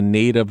himself is in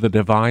need of the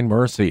divine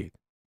mercy.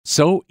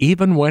 So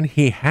even when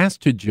he has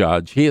to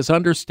judge, he is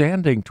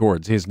understanding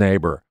towards his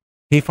neighbor.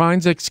 He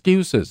finds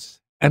excuses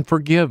and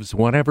forgives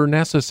whenever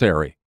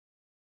necessary.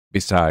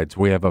 Besides,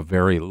 we have a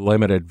very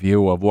limited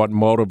view of what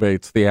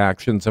motivates the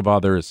actions of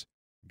others.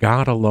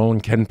 God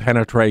alone can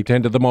penetrate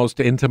into the most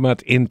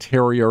intimate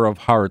interior of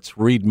hearts,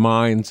 read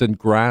minds, and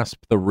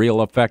grasp the real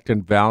effect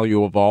and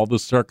value of all the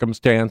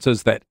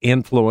circumstances that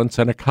influence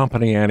and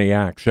accompany any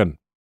action.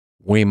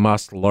 We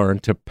must learn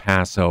to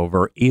pass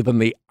over even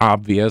the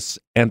obvious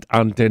and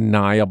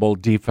undeniable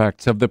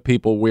defects of the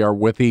people we are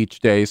with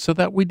each day, so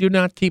that we do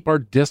not keep our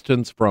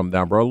distance from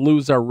them or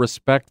lose our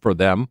respect for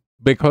them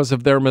because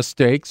of their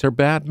mistakes or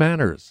bad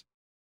manners.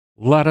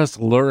 Let us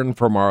learn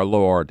from our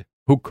Lord,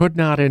 who could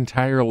not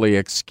entirely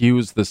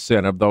excuse the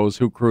sin of those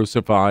who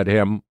crucified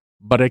him,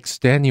 but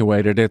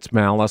extenuated its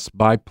malice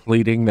by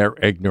pleading their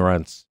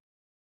ignorance.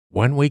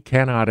 When we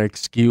cannot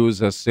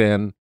excuse a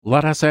sin,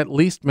 let us at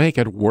least make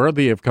it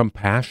worthy of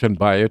compassion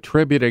by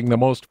attributing the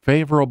most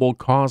favorable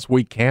cause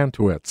we can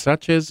to it,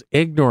 such as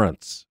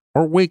ignorance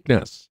or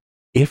weakness.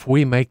 If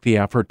we make the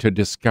effort to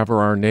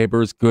discover our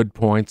neighbor's good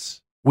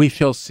points, we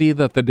shall see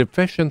that the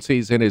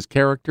deficiencies in his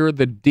character,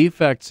 the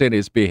defects in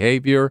his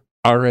behavior,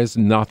 are as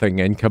nothing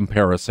in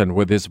comparison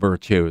with his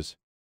virtues.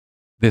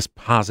 This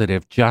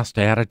positive, just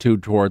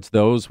attitude towards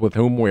those with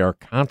whom we are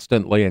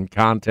constantly in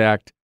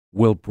contact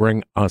will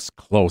bring us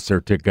closer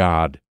to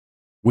God.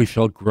 We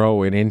shall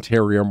grow in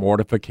interior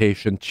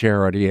mortification,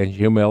 charity, and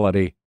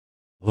humility.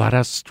 Let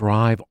us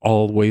strive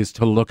always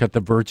to look at the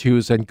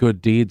virtues and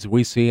good deeds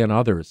we see in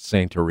others,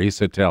 St.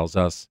 Teresa tells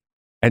us,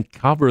 and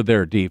cover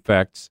their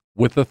defects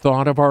with the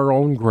thought of our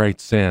own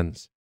great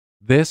sins.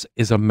 This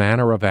is a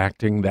manner of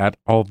acting that,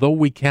 although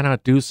we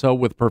cannot do so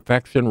with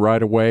perfection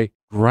right away,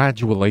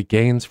 gradually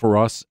gains for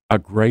us a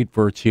great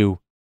virtue,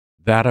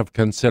 that of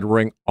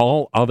considering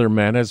all other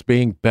men as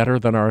being better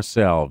than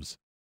ourselves.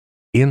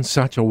 In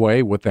such a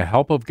way, with the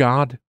help of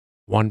God,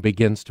 one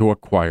begins to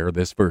acquire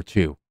this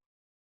virtue.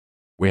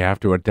 We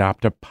have to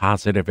adopt a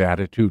positive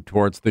attitude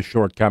towards the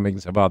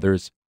shortcomings of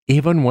others,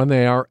 even when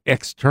they are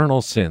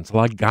external sins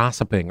like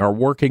gossiping or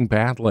working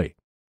badly.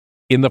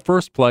 In the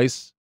first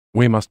place,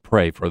 we must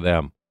pray for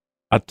them,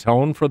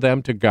 atone for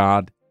them to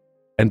God,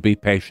 and be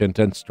patient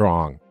and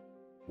strong.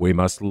 We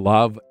must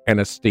love and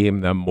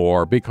esteem them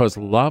more, because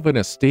love and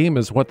esteem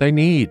is what they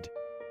need.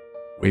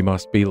 We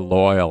must be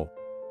loyal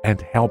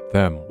and help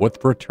them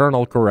with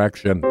fraternal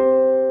correction.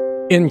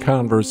 In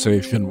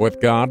Conversation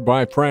with God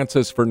by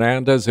Francis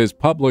Fernandez is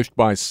published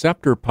by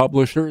Scepter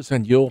Publishers,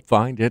 and you'll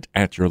find it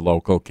at your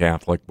local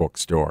Catholic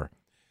bookstore.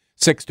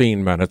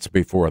 16 minutes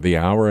before the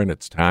hour, and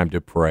it's time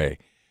to pray.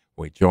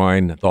 We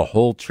join the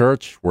whole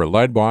church. We're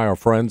led by our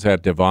friends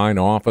at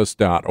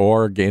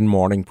divineoffice.org in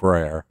morning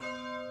prayer.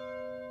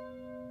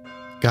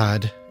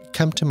 God,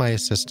 come to my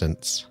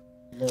assistance.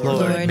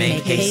 Lord,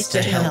 make haste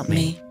to help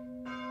me.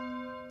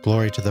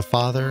 Glory to the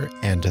Father,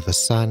 and to the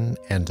Son,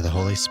 and to the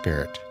Holy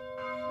Spirit.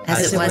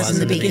 As it was in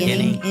the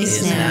beginning,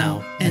 is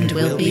now, and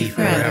will be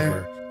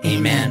forever.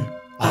 Amen.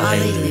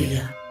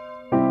 Alleluia.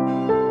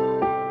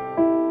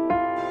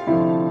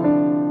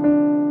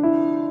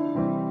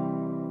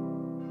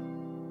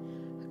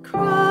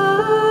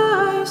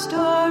 Christ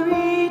our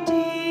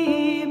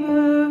Redeemer,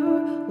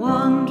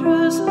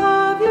 wondrous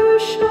love you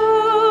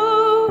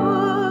show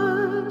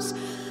us,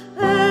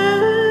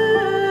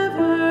 ever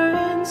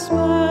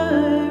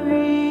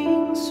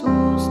inspiring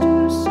souls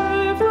to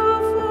serve the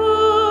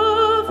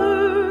Father.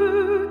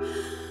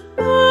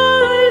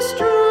 By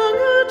strong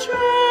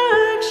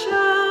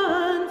attraction,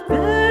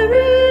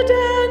 varied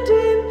and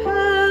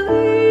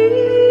impelling,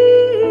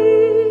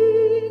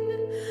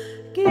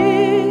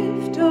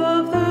 gift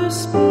of the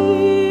Spirit,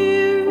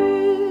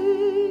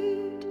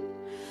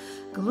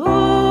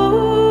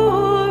 glory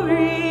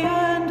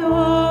and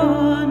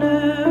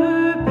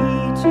honor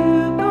be to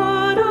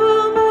God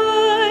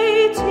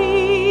Almighty,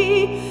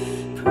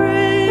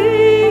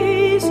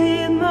 praise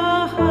in the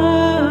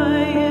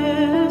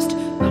highest,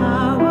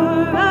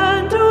 power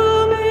and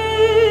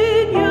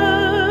dominion,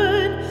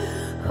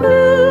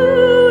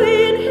 who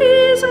in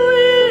his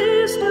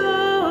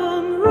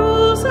wisdom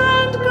rules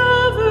and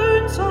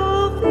governs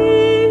all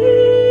things,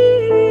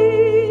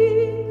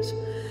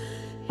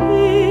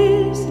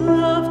 his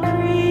love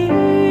created.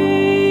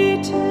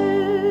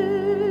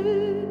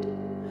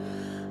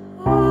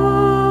 Amen.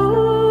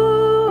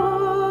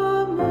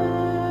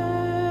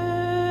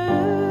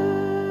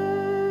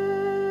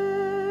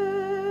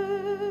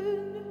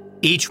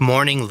 Each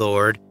morning,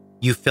 Lord,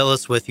 you fill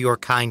us with your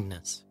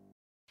kindness.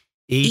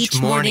 Each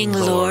morning,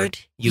 Lord,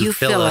 you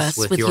fill us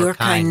with your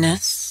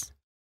kindness.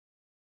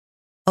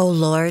 O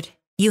Lord,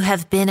 you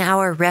have been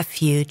our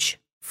refuge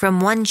from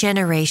one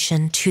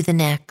generation to the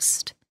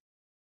next.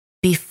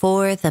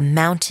 Before the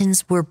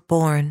mountains were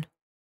born,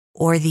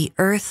 or the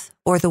earth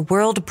or the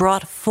world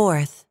brought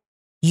forth,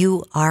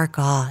 you are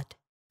God,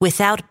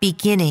 without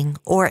beginning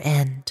or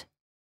end.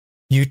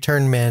 You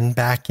turn men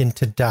back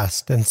into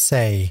dust and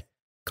say,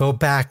 "Go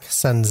back,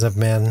 sons of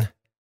men."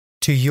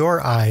 To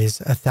your eyes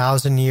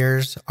 1,000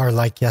 years are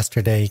like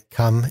yesterday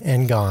come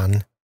and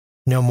gone,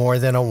 no more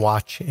than a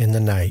watch in the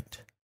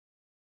night.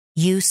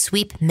 You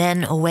sweep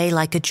men away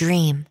like a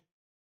dream,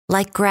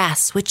 like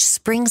grass which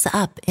springs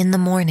up in the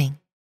morning.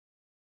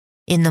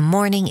 In the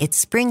morning it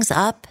springs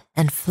up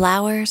and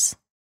flowers.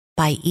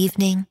 By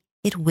evening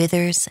it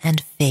withers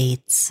and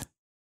fades.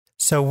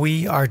 So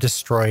we are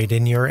destroyed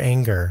in your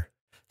anger,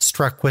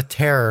 struck with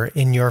terror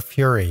in your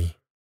fury.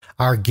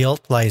 Our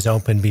guilt lies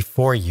open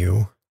before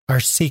you, our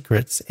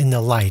secrets in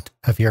the light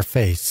of your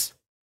face.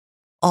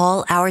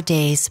 All our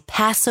days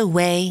pass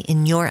away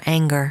in your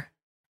anger.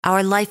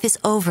 Our life is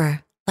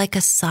over like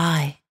a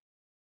sigh.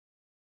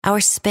 Our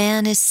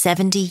span is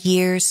 70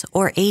 years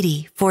or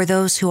 80 for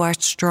those who are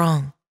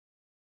strong.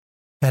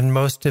 And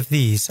most of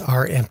these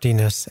are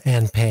emptiness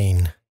and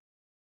pain.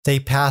 They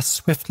pass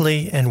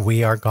swiftly and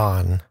we are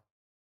gone.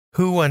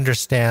 Who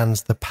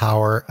understands the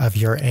power of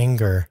your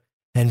anger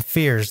and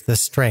fears the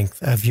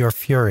strength of your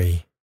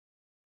fury?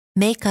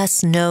 Make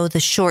us know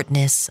the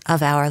shortness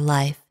of our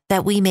life,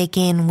 that we may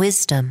gain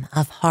wisdom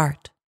of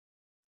heart.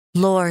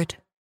 Lord,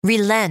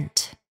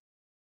 relent.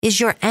 Is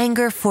your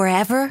anger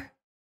forever?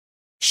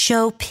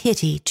 Show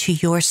pity to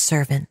your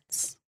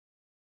servants.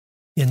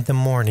 In the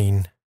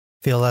morning,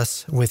 fill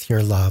us with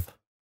your love.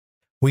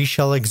 We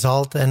shall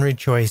exult and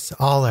rejoice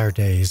all our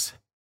days.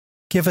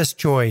 Give us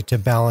joy to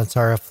balance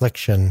our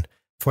affliction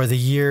for the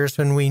years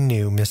when we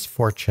knew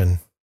misfortune.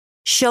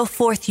 Show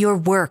forth your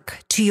work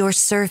to your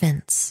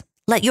servants.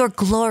 Let your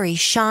glory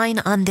shine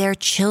on their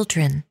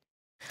children.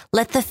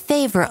 Let the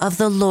favor of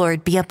the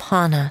Lord be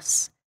upon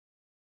us.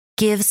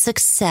 Give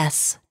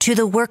success to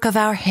the work of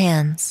our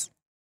hands.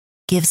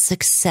 Give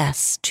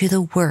success to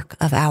the work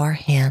of our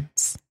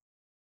hands.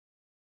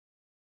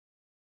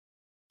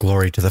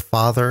 Glory to the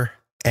Father,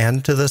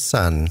 and to the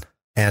Son,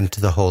 and to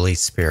the Holy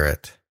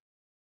Spirit.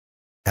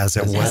 As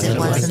it was in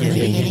the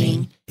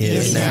beginning,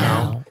 is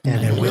now,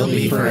 and will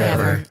be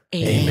forever.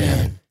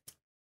 Amen.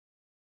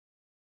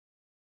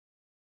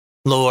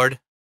 Lord,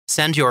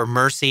 send your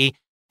mercy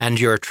and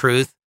your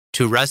truth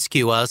to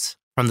rescue us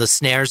from the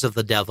snares of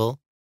the devil,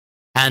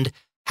 and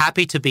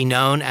happy to be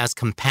known as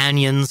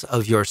companions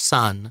of your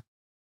Son,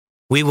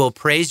 we will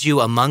praise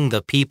you among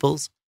the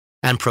peoples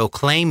and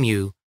proclaim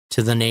you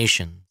to the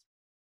nations.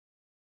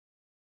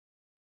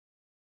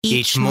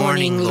 Each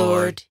morning,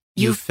 Lord,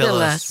 you fill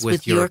us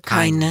with your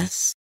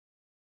kindness.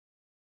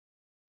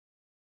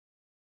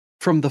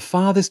 From the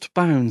farthest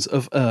bounds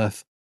of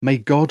earth, may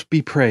God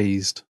be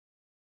praised.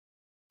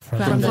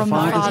 From the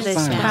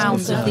farthest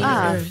bounds of the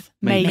earth,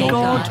 may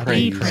God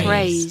be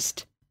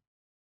praised.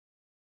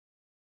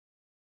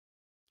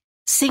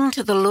 Sing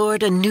to the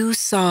Lord a new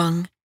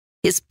song,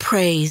 his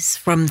praise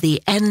from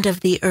the end of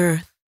the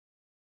earth.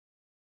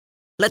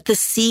 Let the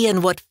sea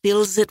and what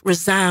fills it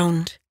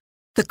resound,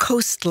 the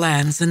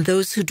coastlands and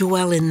those who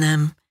dwell in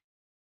them.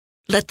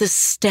 Let the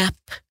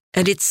steppe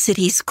and its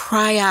cities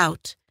cry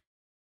out,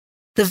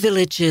 the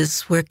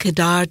villages where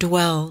Kedar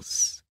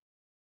dwells.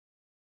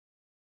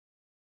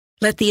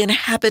 Let the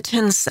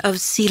inhabitants of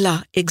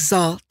Sela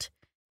exalt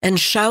and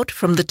shout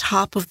from the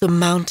top of the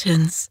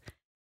mountains.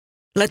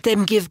 Let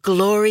them give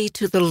glory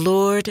to the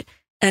Lord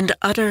and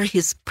utter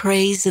his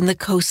praise in the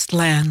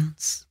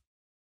coastlands.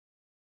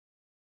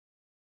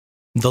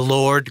 The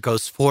Lord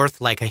goes forth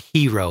like a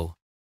hero.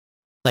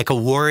 Like a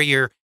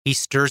warrior, he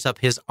stirs up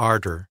his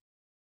ardor.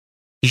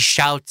 He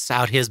shouts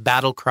out his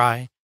battle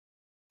cry.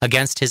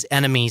 Against his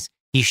enemies,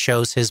 he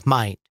shows his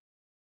might.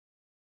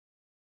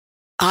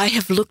 I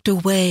have looked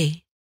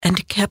away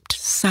and kept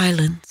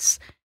silence.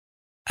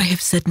 I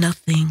have said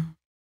nothing,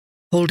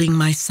 holding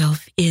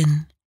myself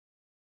in.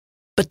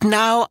 But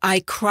now I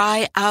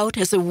cry out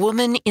as a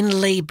woman in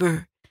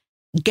labor,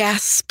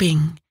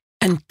 gasping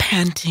and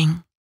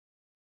panting.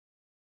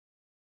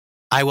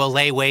 I will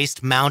lay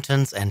waste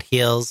mountains and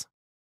hills.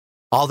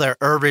 All their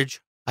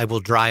herbage I will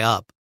dry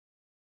up.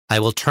 I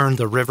will turn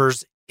the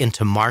rivers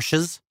into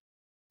marshes,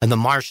 and the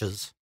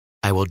marshes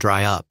I will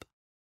dry up.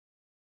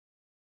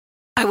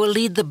 I will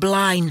lead the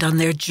blind on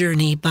their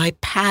journey by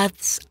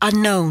paths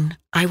unknown.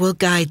 I will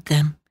guide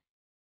them.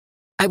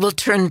 I will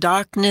turn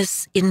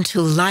darkness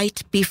into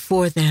light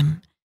before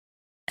them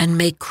and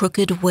make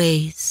crooked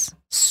ways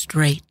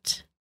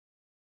straight.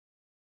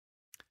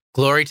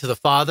 Glory to the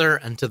Father,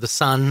 and to the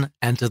Son,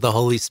 and to the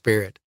Holy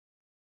Spirit.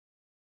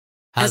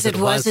 As it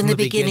was in the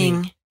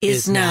beginning,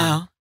 is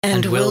now,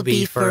 and will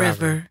be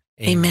forever.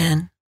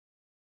 Amen.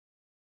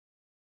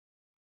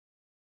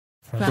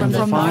 From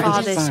the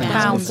farthest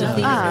bounds of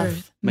the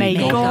earth, may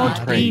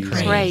God be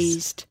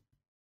praised.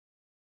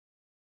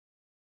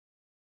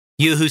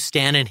 You who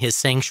stand in his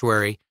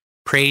sanctuary,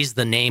 praise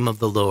the name of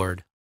the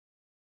Lord.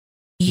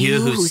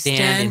 You who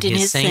stand in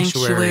his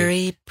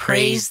sanctuary,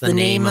 praise the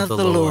name of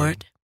the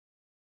Lord.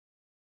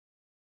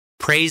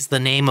 Praise the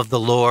name of the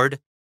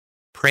Lord.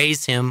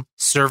 Praise him,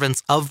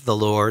 servants of the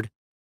Lord,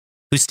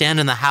 who stand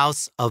in the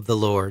house of the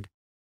Lord,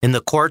 in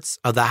the courts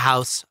of the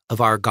house of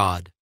our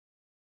God.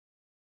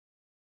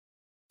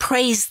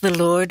 Praise the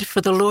Lord, for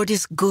the Lord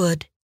is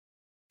good.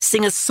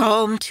 Sing a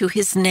psalm to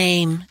his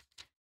name,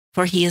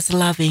 for he is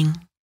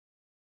loving.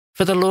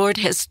 For the Lord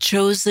has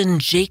chosen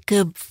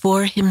Jacob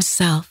for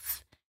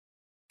himself,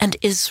 and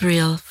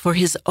Israel for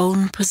his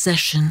own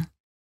possession.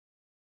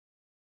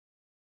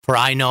 For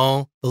I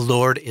know the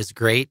Lord is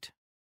great,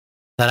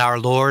 that our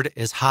Lord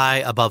is high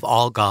above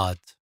all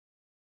gods.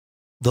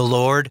 The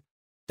Lord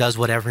does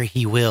whatever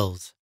he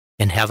wills,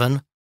 in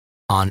heaven,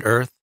 on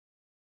earth,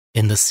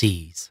 in the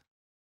seas.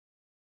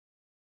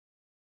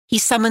 He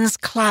summons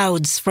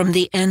clouds from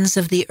the ends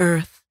of the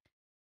earth,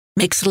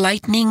 makes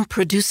lightning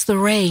produce the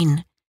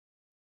rain.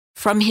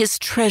 From his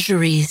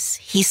treasuries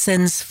he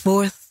sends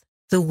forth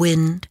the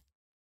wind.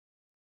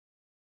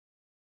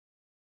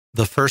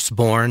 The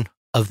firstborn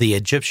of the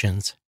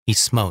Egyptians he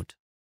smote,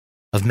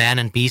 of man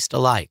and beast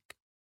alike.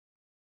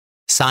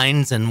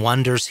 Signs and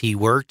wonders he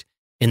worked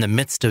in the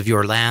midst of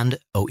your land,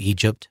 O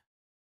Egypt,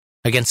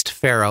 against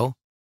Pharaoh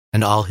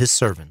and all his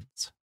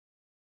servants.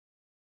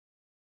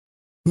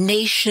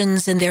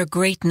 Nations in their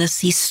greatness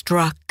he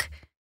struck,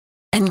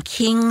 and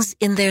kings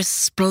in their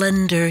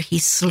splendor he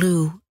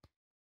slew.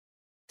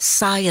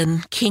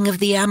 Sion, king of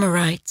the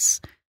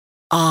Amorites,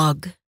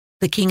 Og,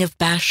 the king of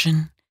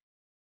Bashan,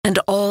 and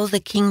all the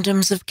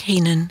kingdoms of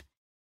Canaan.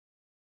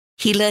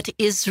 He let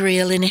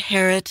Israel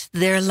inherit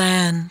their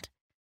land.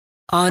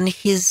 On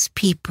his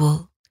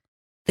people,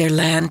 their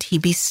land he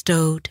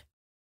bestowed.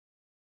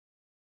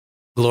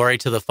 Glory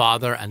to the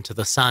Father, and to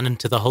the Son, and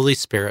to the Holy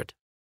Spirit.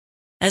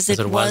 As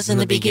it was in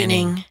the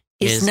beginning,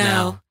 is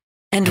now,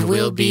 and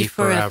will be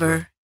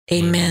forever.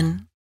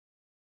 Amen.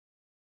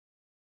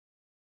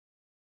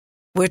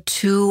 Where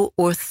 2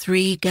 or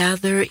 3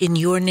 gather in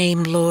your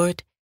name,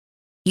 Lord,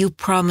 you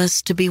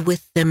promise to be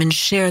with them and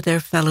share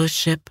their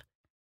fellowship.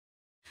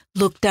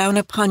 Look down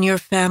upon your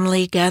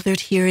family gathered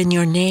here in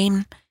your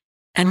name,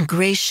 and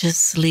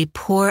graciously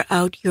pour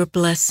out your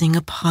blessing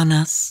upon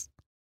us.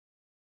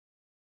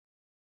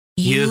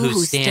 You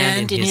who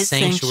stand in his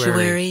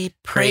sanctuary,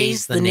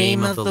 praise the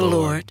name of the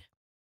Lord.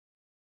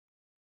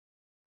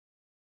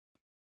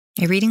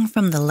 A reading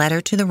from the letter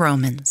to the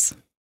Romans.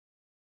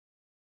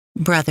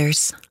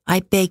 Brothers, I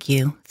beg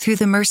you, through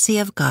the mercy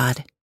of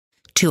God,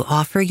 to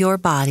offer your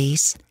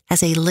bodies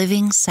as a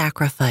living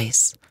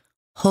sacrifice,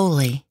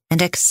 holy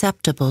and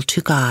acceptable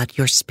to God,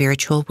 your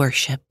spiritual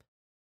worship.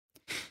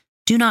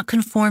 Do not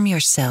conform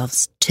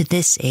yourselves to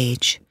this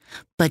age,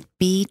 but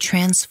be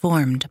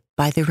transformed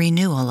by the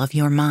renewal of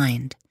your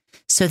mind,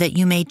 so that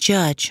you may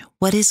judge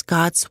what is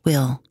God's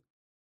will,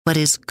 what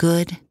is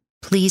good,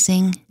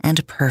 pleasing,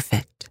 and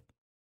perfect.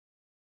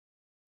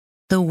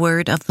 The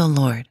word of the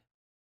Lord.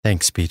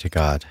 Thanks be to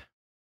God.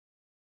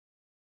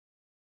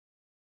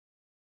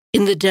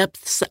 In the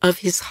depths of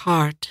his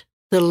heart,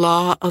 the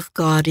law of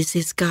God is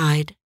his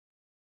guide.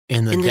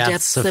 In the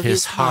depths of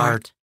his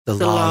heart, the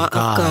law of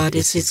God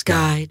is his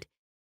guide.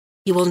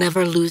 He will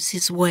never lose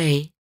his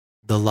way.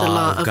 The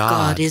law of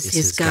God is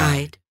his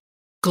guide.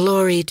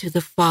 Glory to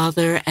the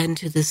Father, and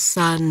to the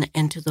Son,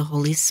 and to the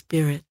Holy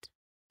Spirit.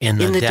 In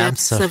the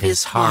depths of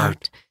his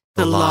heart,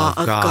 the law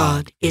of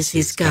God is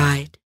his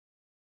guide.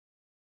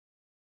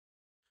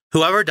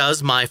 Whoever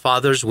does my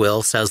Father's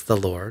will, says the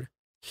Lord,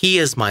 he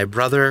is my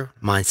brother,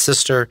 my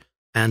sister,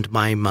 and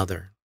my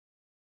mother.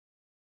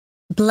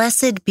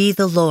 Blessed be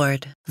the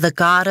Lord, the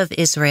God of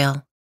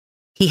Israel.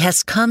 He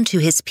has come to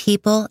his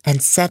people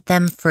and set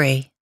them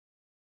free.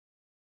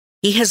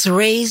 He has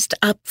raised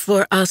up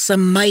for us a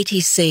mighty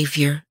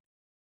Savior,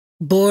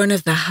 born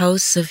of the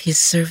house of his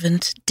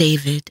servant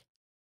David.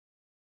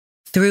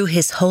 Through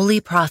his holy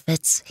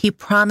prophets, he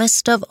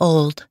promised of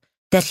old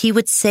that he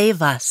would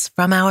save us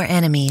from our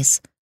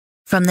enemies,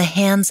 from the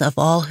hands of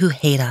all who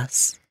hate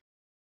us.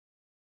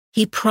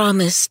 He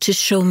promised to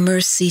show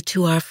mercy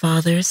to our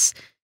fathers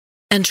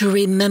and to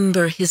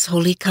remember his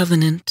holy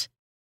covenant.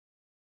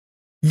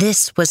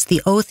 This was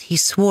the oath he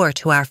swore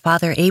to our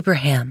father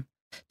Abraham,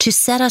 to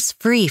set us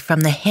free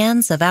from the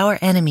hands of our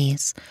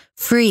enemies,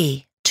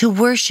 free to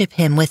worship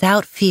him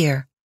without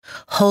fear,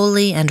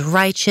 holy and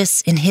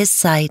righteous in his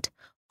sight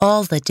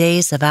all the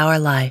days of our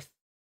life.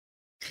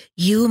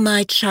 You,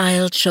 my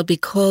child, shall be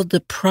called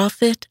the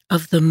prophet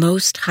of the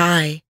Most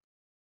High,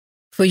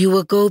 for you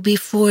will go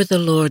before the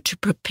Lord to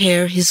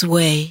prepare his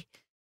way,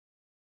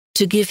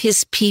 to give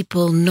his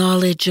people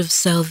knowledge of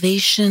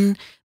salvation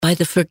by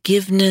the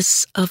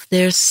forgiveness of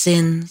their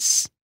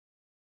sins.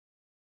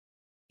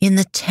 In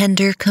the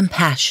tender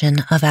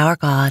compassion of our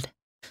God,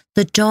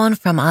 the dawn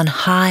from on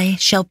high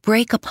shall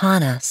break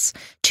upon us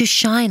to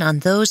shine on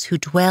those who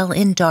dwell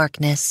in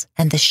darkness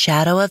and the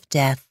shadow of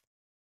death,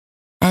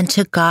 and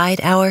to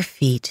guide our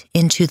feet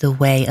into the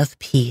way of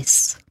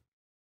peace.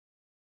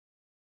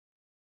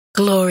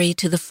 Glory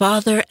to the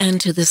Father,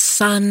 and to the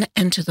Son,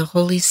 and to the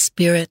Holy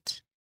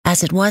Spirit.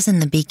 As it was in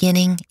the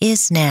beginning,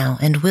 is now,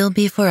 and will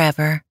be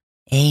forever.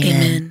 Amen.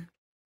 Amen.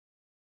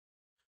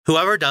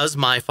 Whoever does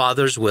my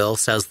Father's will,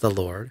 says the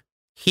Lord,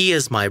 he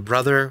is my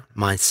brother,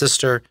 my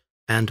sister,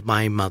 and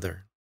my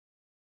mother.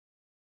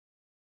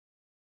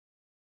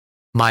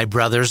 My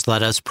brothers,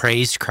 let us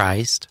praise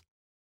Christ,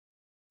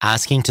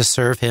 asking to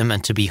serve him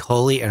and to be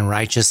holy and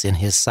righteous in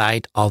his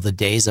sight all the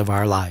days of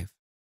our life.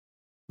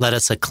 Let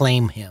us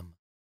acclaim him.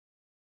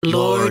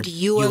 Lord,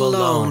 you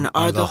alone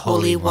are the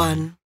Holy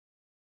One.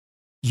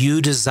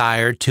 You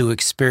desired to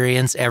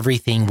experience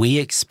everything we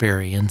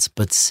experience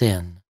but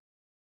sin.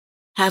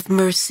 Have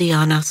mercy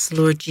on us,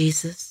 Lord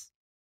Jesus.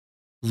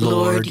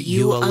 Lord,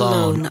 you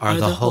alone are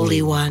the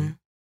Holy One.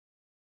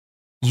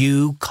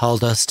 You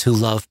called us to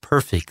love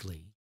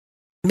perfectly.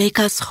 Make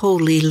us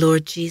holy,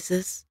 Lord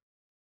Jesus.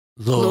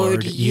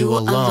 Lord, you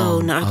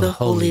alone are the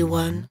Holy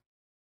One.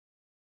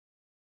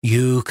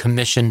 You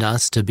commissioned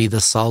us to be the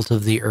salt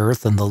of the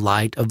earth and the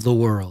light of the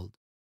world.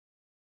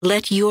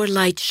 Let your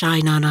light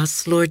shine on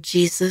us, Lord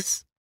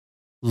Jesus.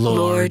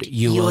 Lord,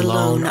 you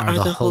alone are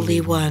the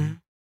Holy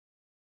One.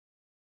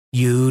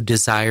 You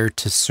desire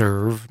to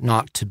serve,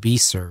 not to be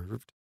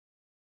served.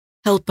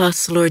 Help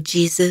us, Lord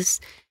Jesus,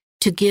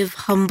 to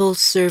give humble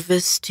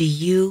service to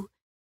you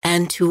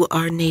and to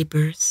our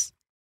neighbors.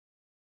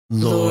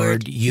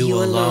 Lord, you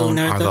alone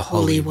are the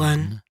Holy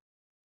One.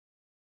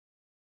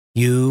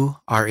 You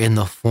are in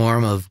the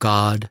form of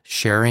God,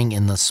 sharing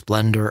in the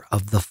splendor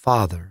of the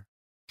Father.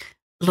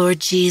 Lord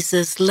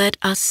Jesus, let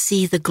us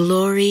see the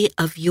glory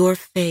of your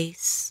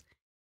face.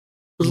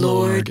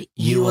 Lord,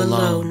 you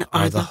alone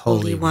are the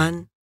Holy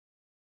One.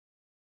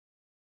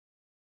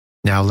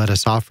 Now let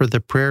us offer the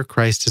prayer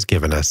Christ has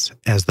given us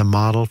as the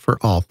model for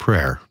all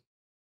prayer.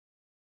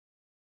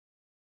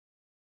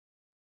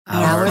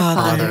 Our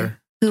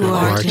Father, who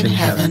art in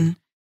heaven,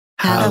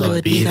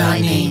 hallowed be thy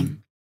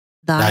name.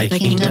 Thy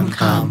kingdom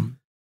come,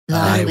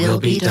 thy will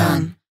be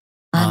done,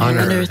 on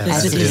earth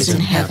as it is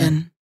in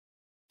heaven.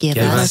 Give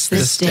us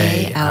this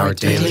day our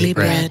daily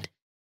bread,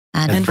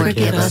 and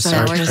forgive us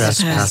our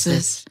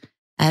trespasses,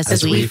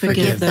 as we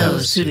forgive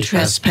those who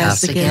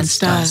trespass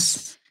against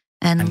us.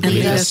 And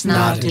lead us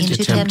not into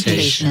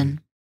temptation,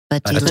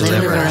 but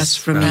deliver us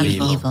from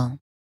evil.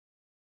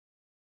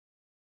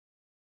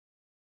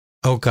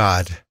 O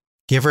God,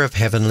 giver of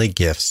heavenly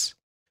gifts,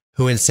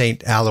 who in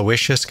St.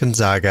 Aloysius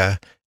Gonzaga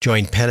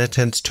joined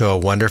penitents to a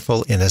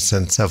wonderful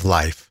innocence of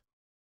life,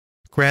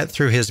 grant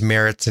through his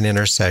merits and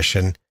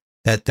intercession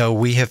that though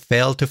we have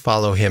failed to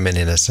follow him in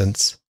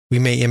innocence, we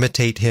may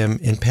imitate him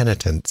in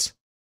penitence.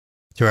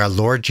 Through our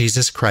Lord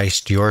Jesus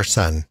Christ, your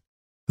Son,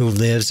 who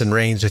lives and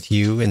reigns with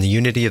you in the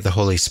unity of the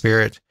Holy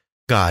Spirit,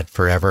 God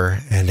forever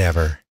and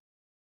ever.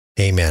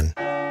 Amen.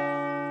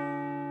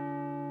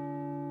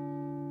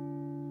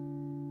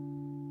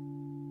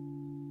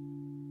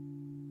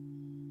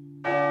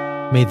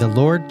 May the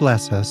Lord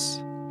bless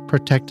us,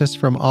 protect us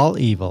from all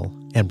evil,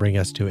 and bring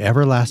us to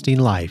everlasting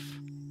life.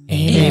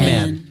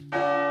 Amen.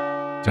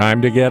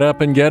 Time to get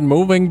up and get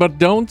moving, but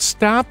don't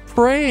stop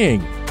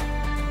praying.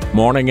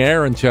 Morning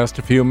air in just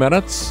a few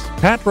minutes.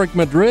 Patrick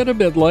Madrid a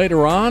bit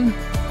later on.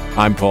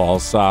 I'm Paul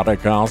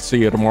Sadek. I'll see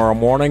you tomorrow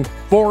morning,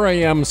 4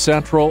 a.m.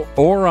 Central,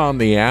 or on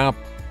the app.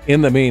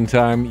 In the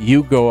meantime,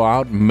 you go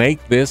out,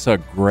 make this a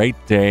great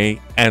day,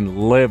 and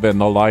live in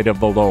the light of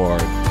the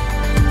Lord.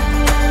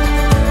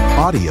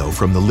 Audio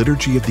from the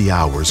Liturgy of the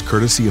Hours,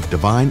 courtesy of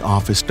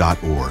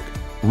DivineOffice.org.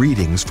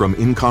 Readings from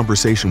In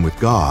Conversation with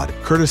God,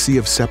 courtesy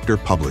of Scepter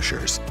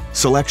Publishers.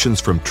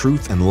 Selections from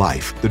Truth and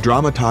Life, the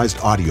dramatized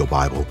audio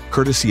Bible,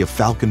 courtesy of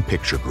Falcon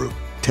Picture Group.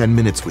 10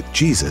 Minutes with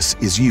Jesus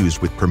is used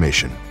with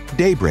permission.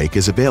 Daybreak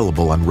is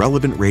available on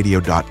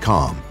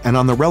RelevantRadio.com and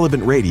on the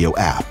Relevant Radio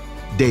app.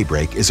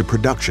 Daybreak is a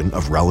production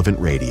of Relevant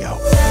Radio.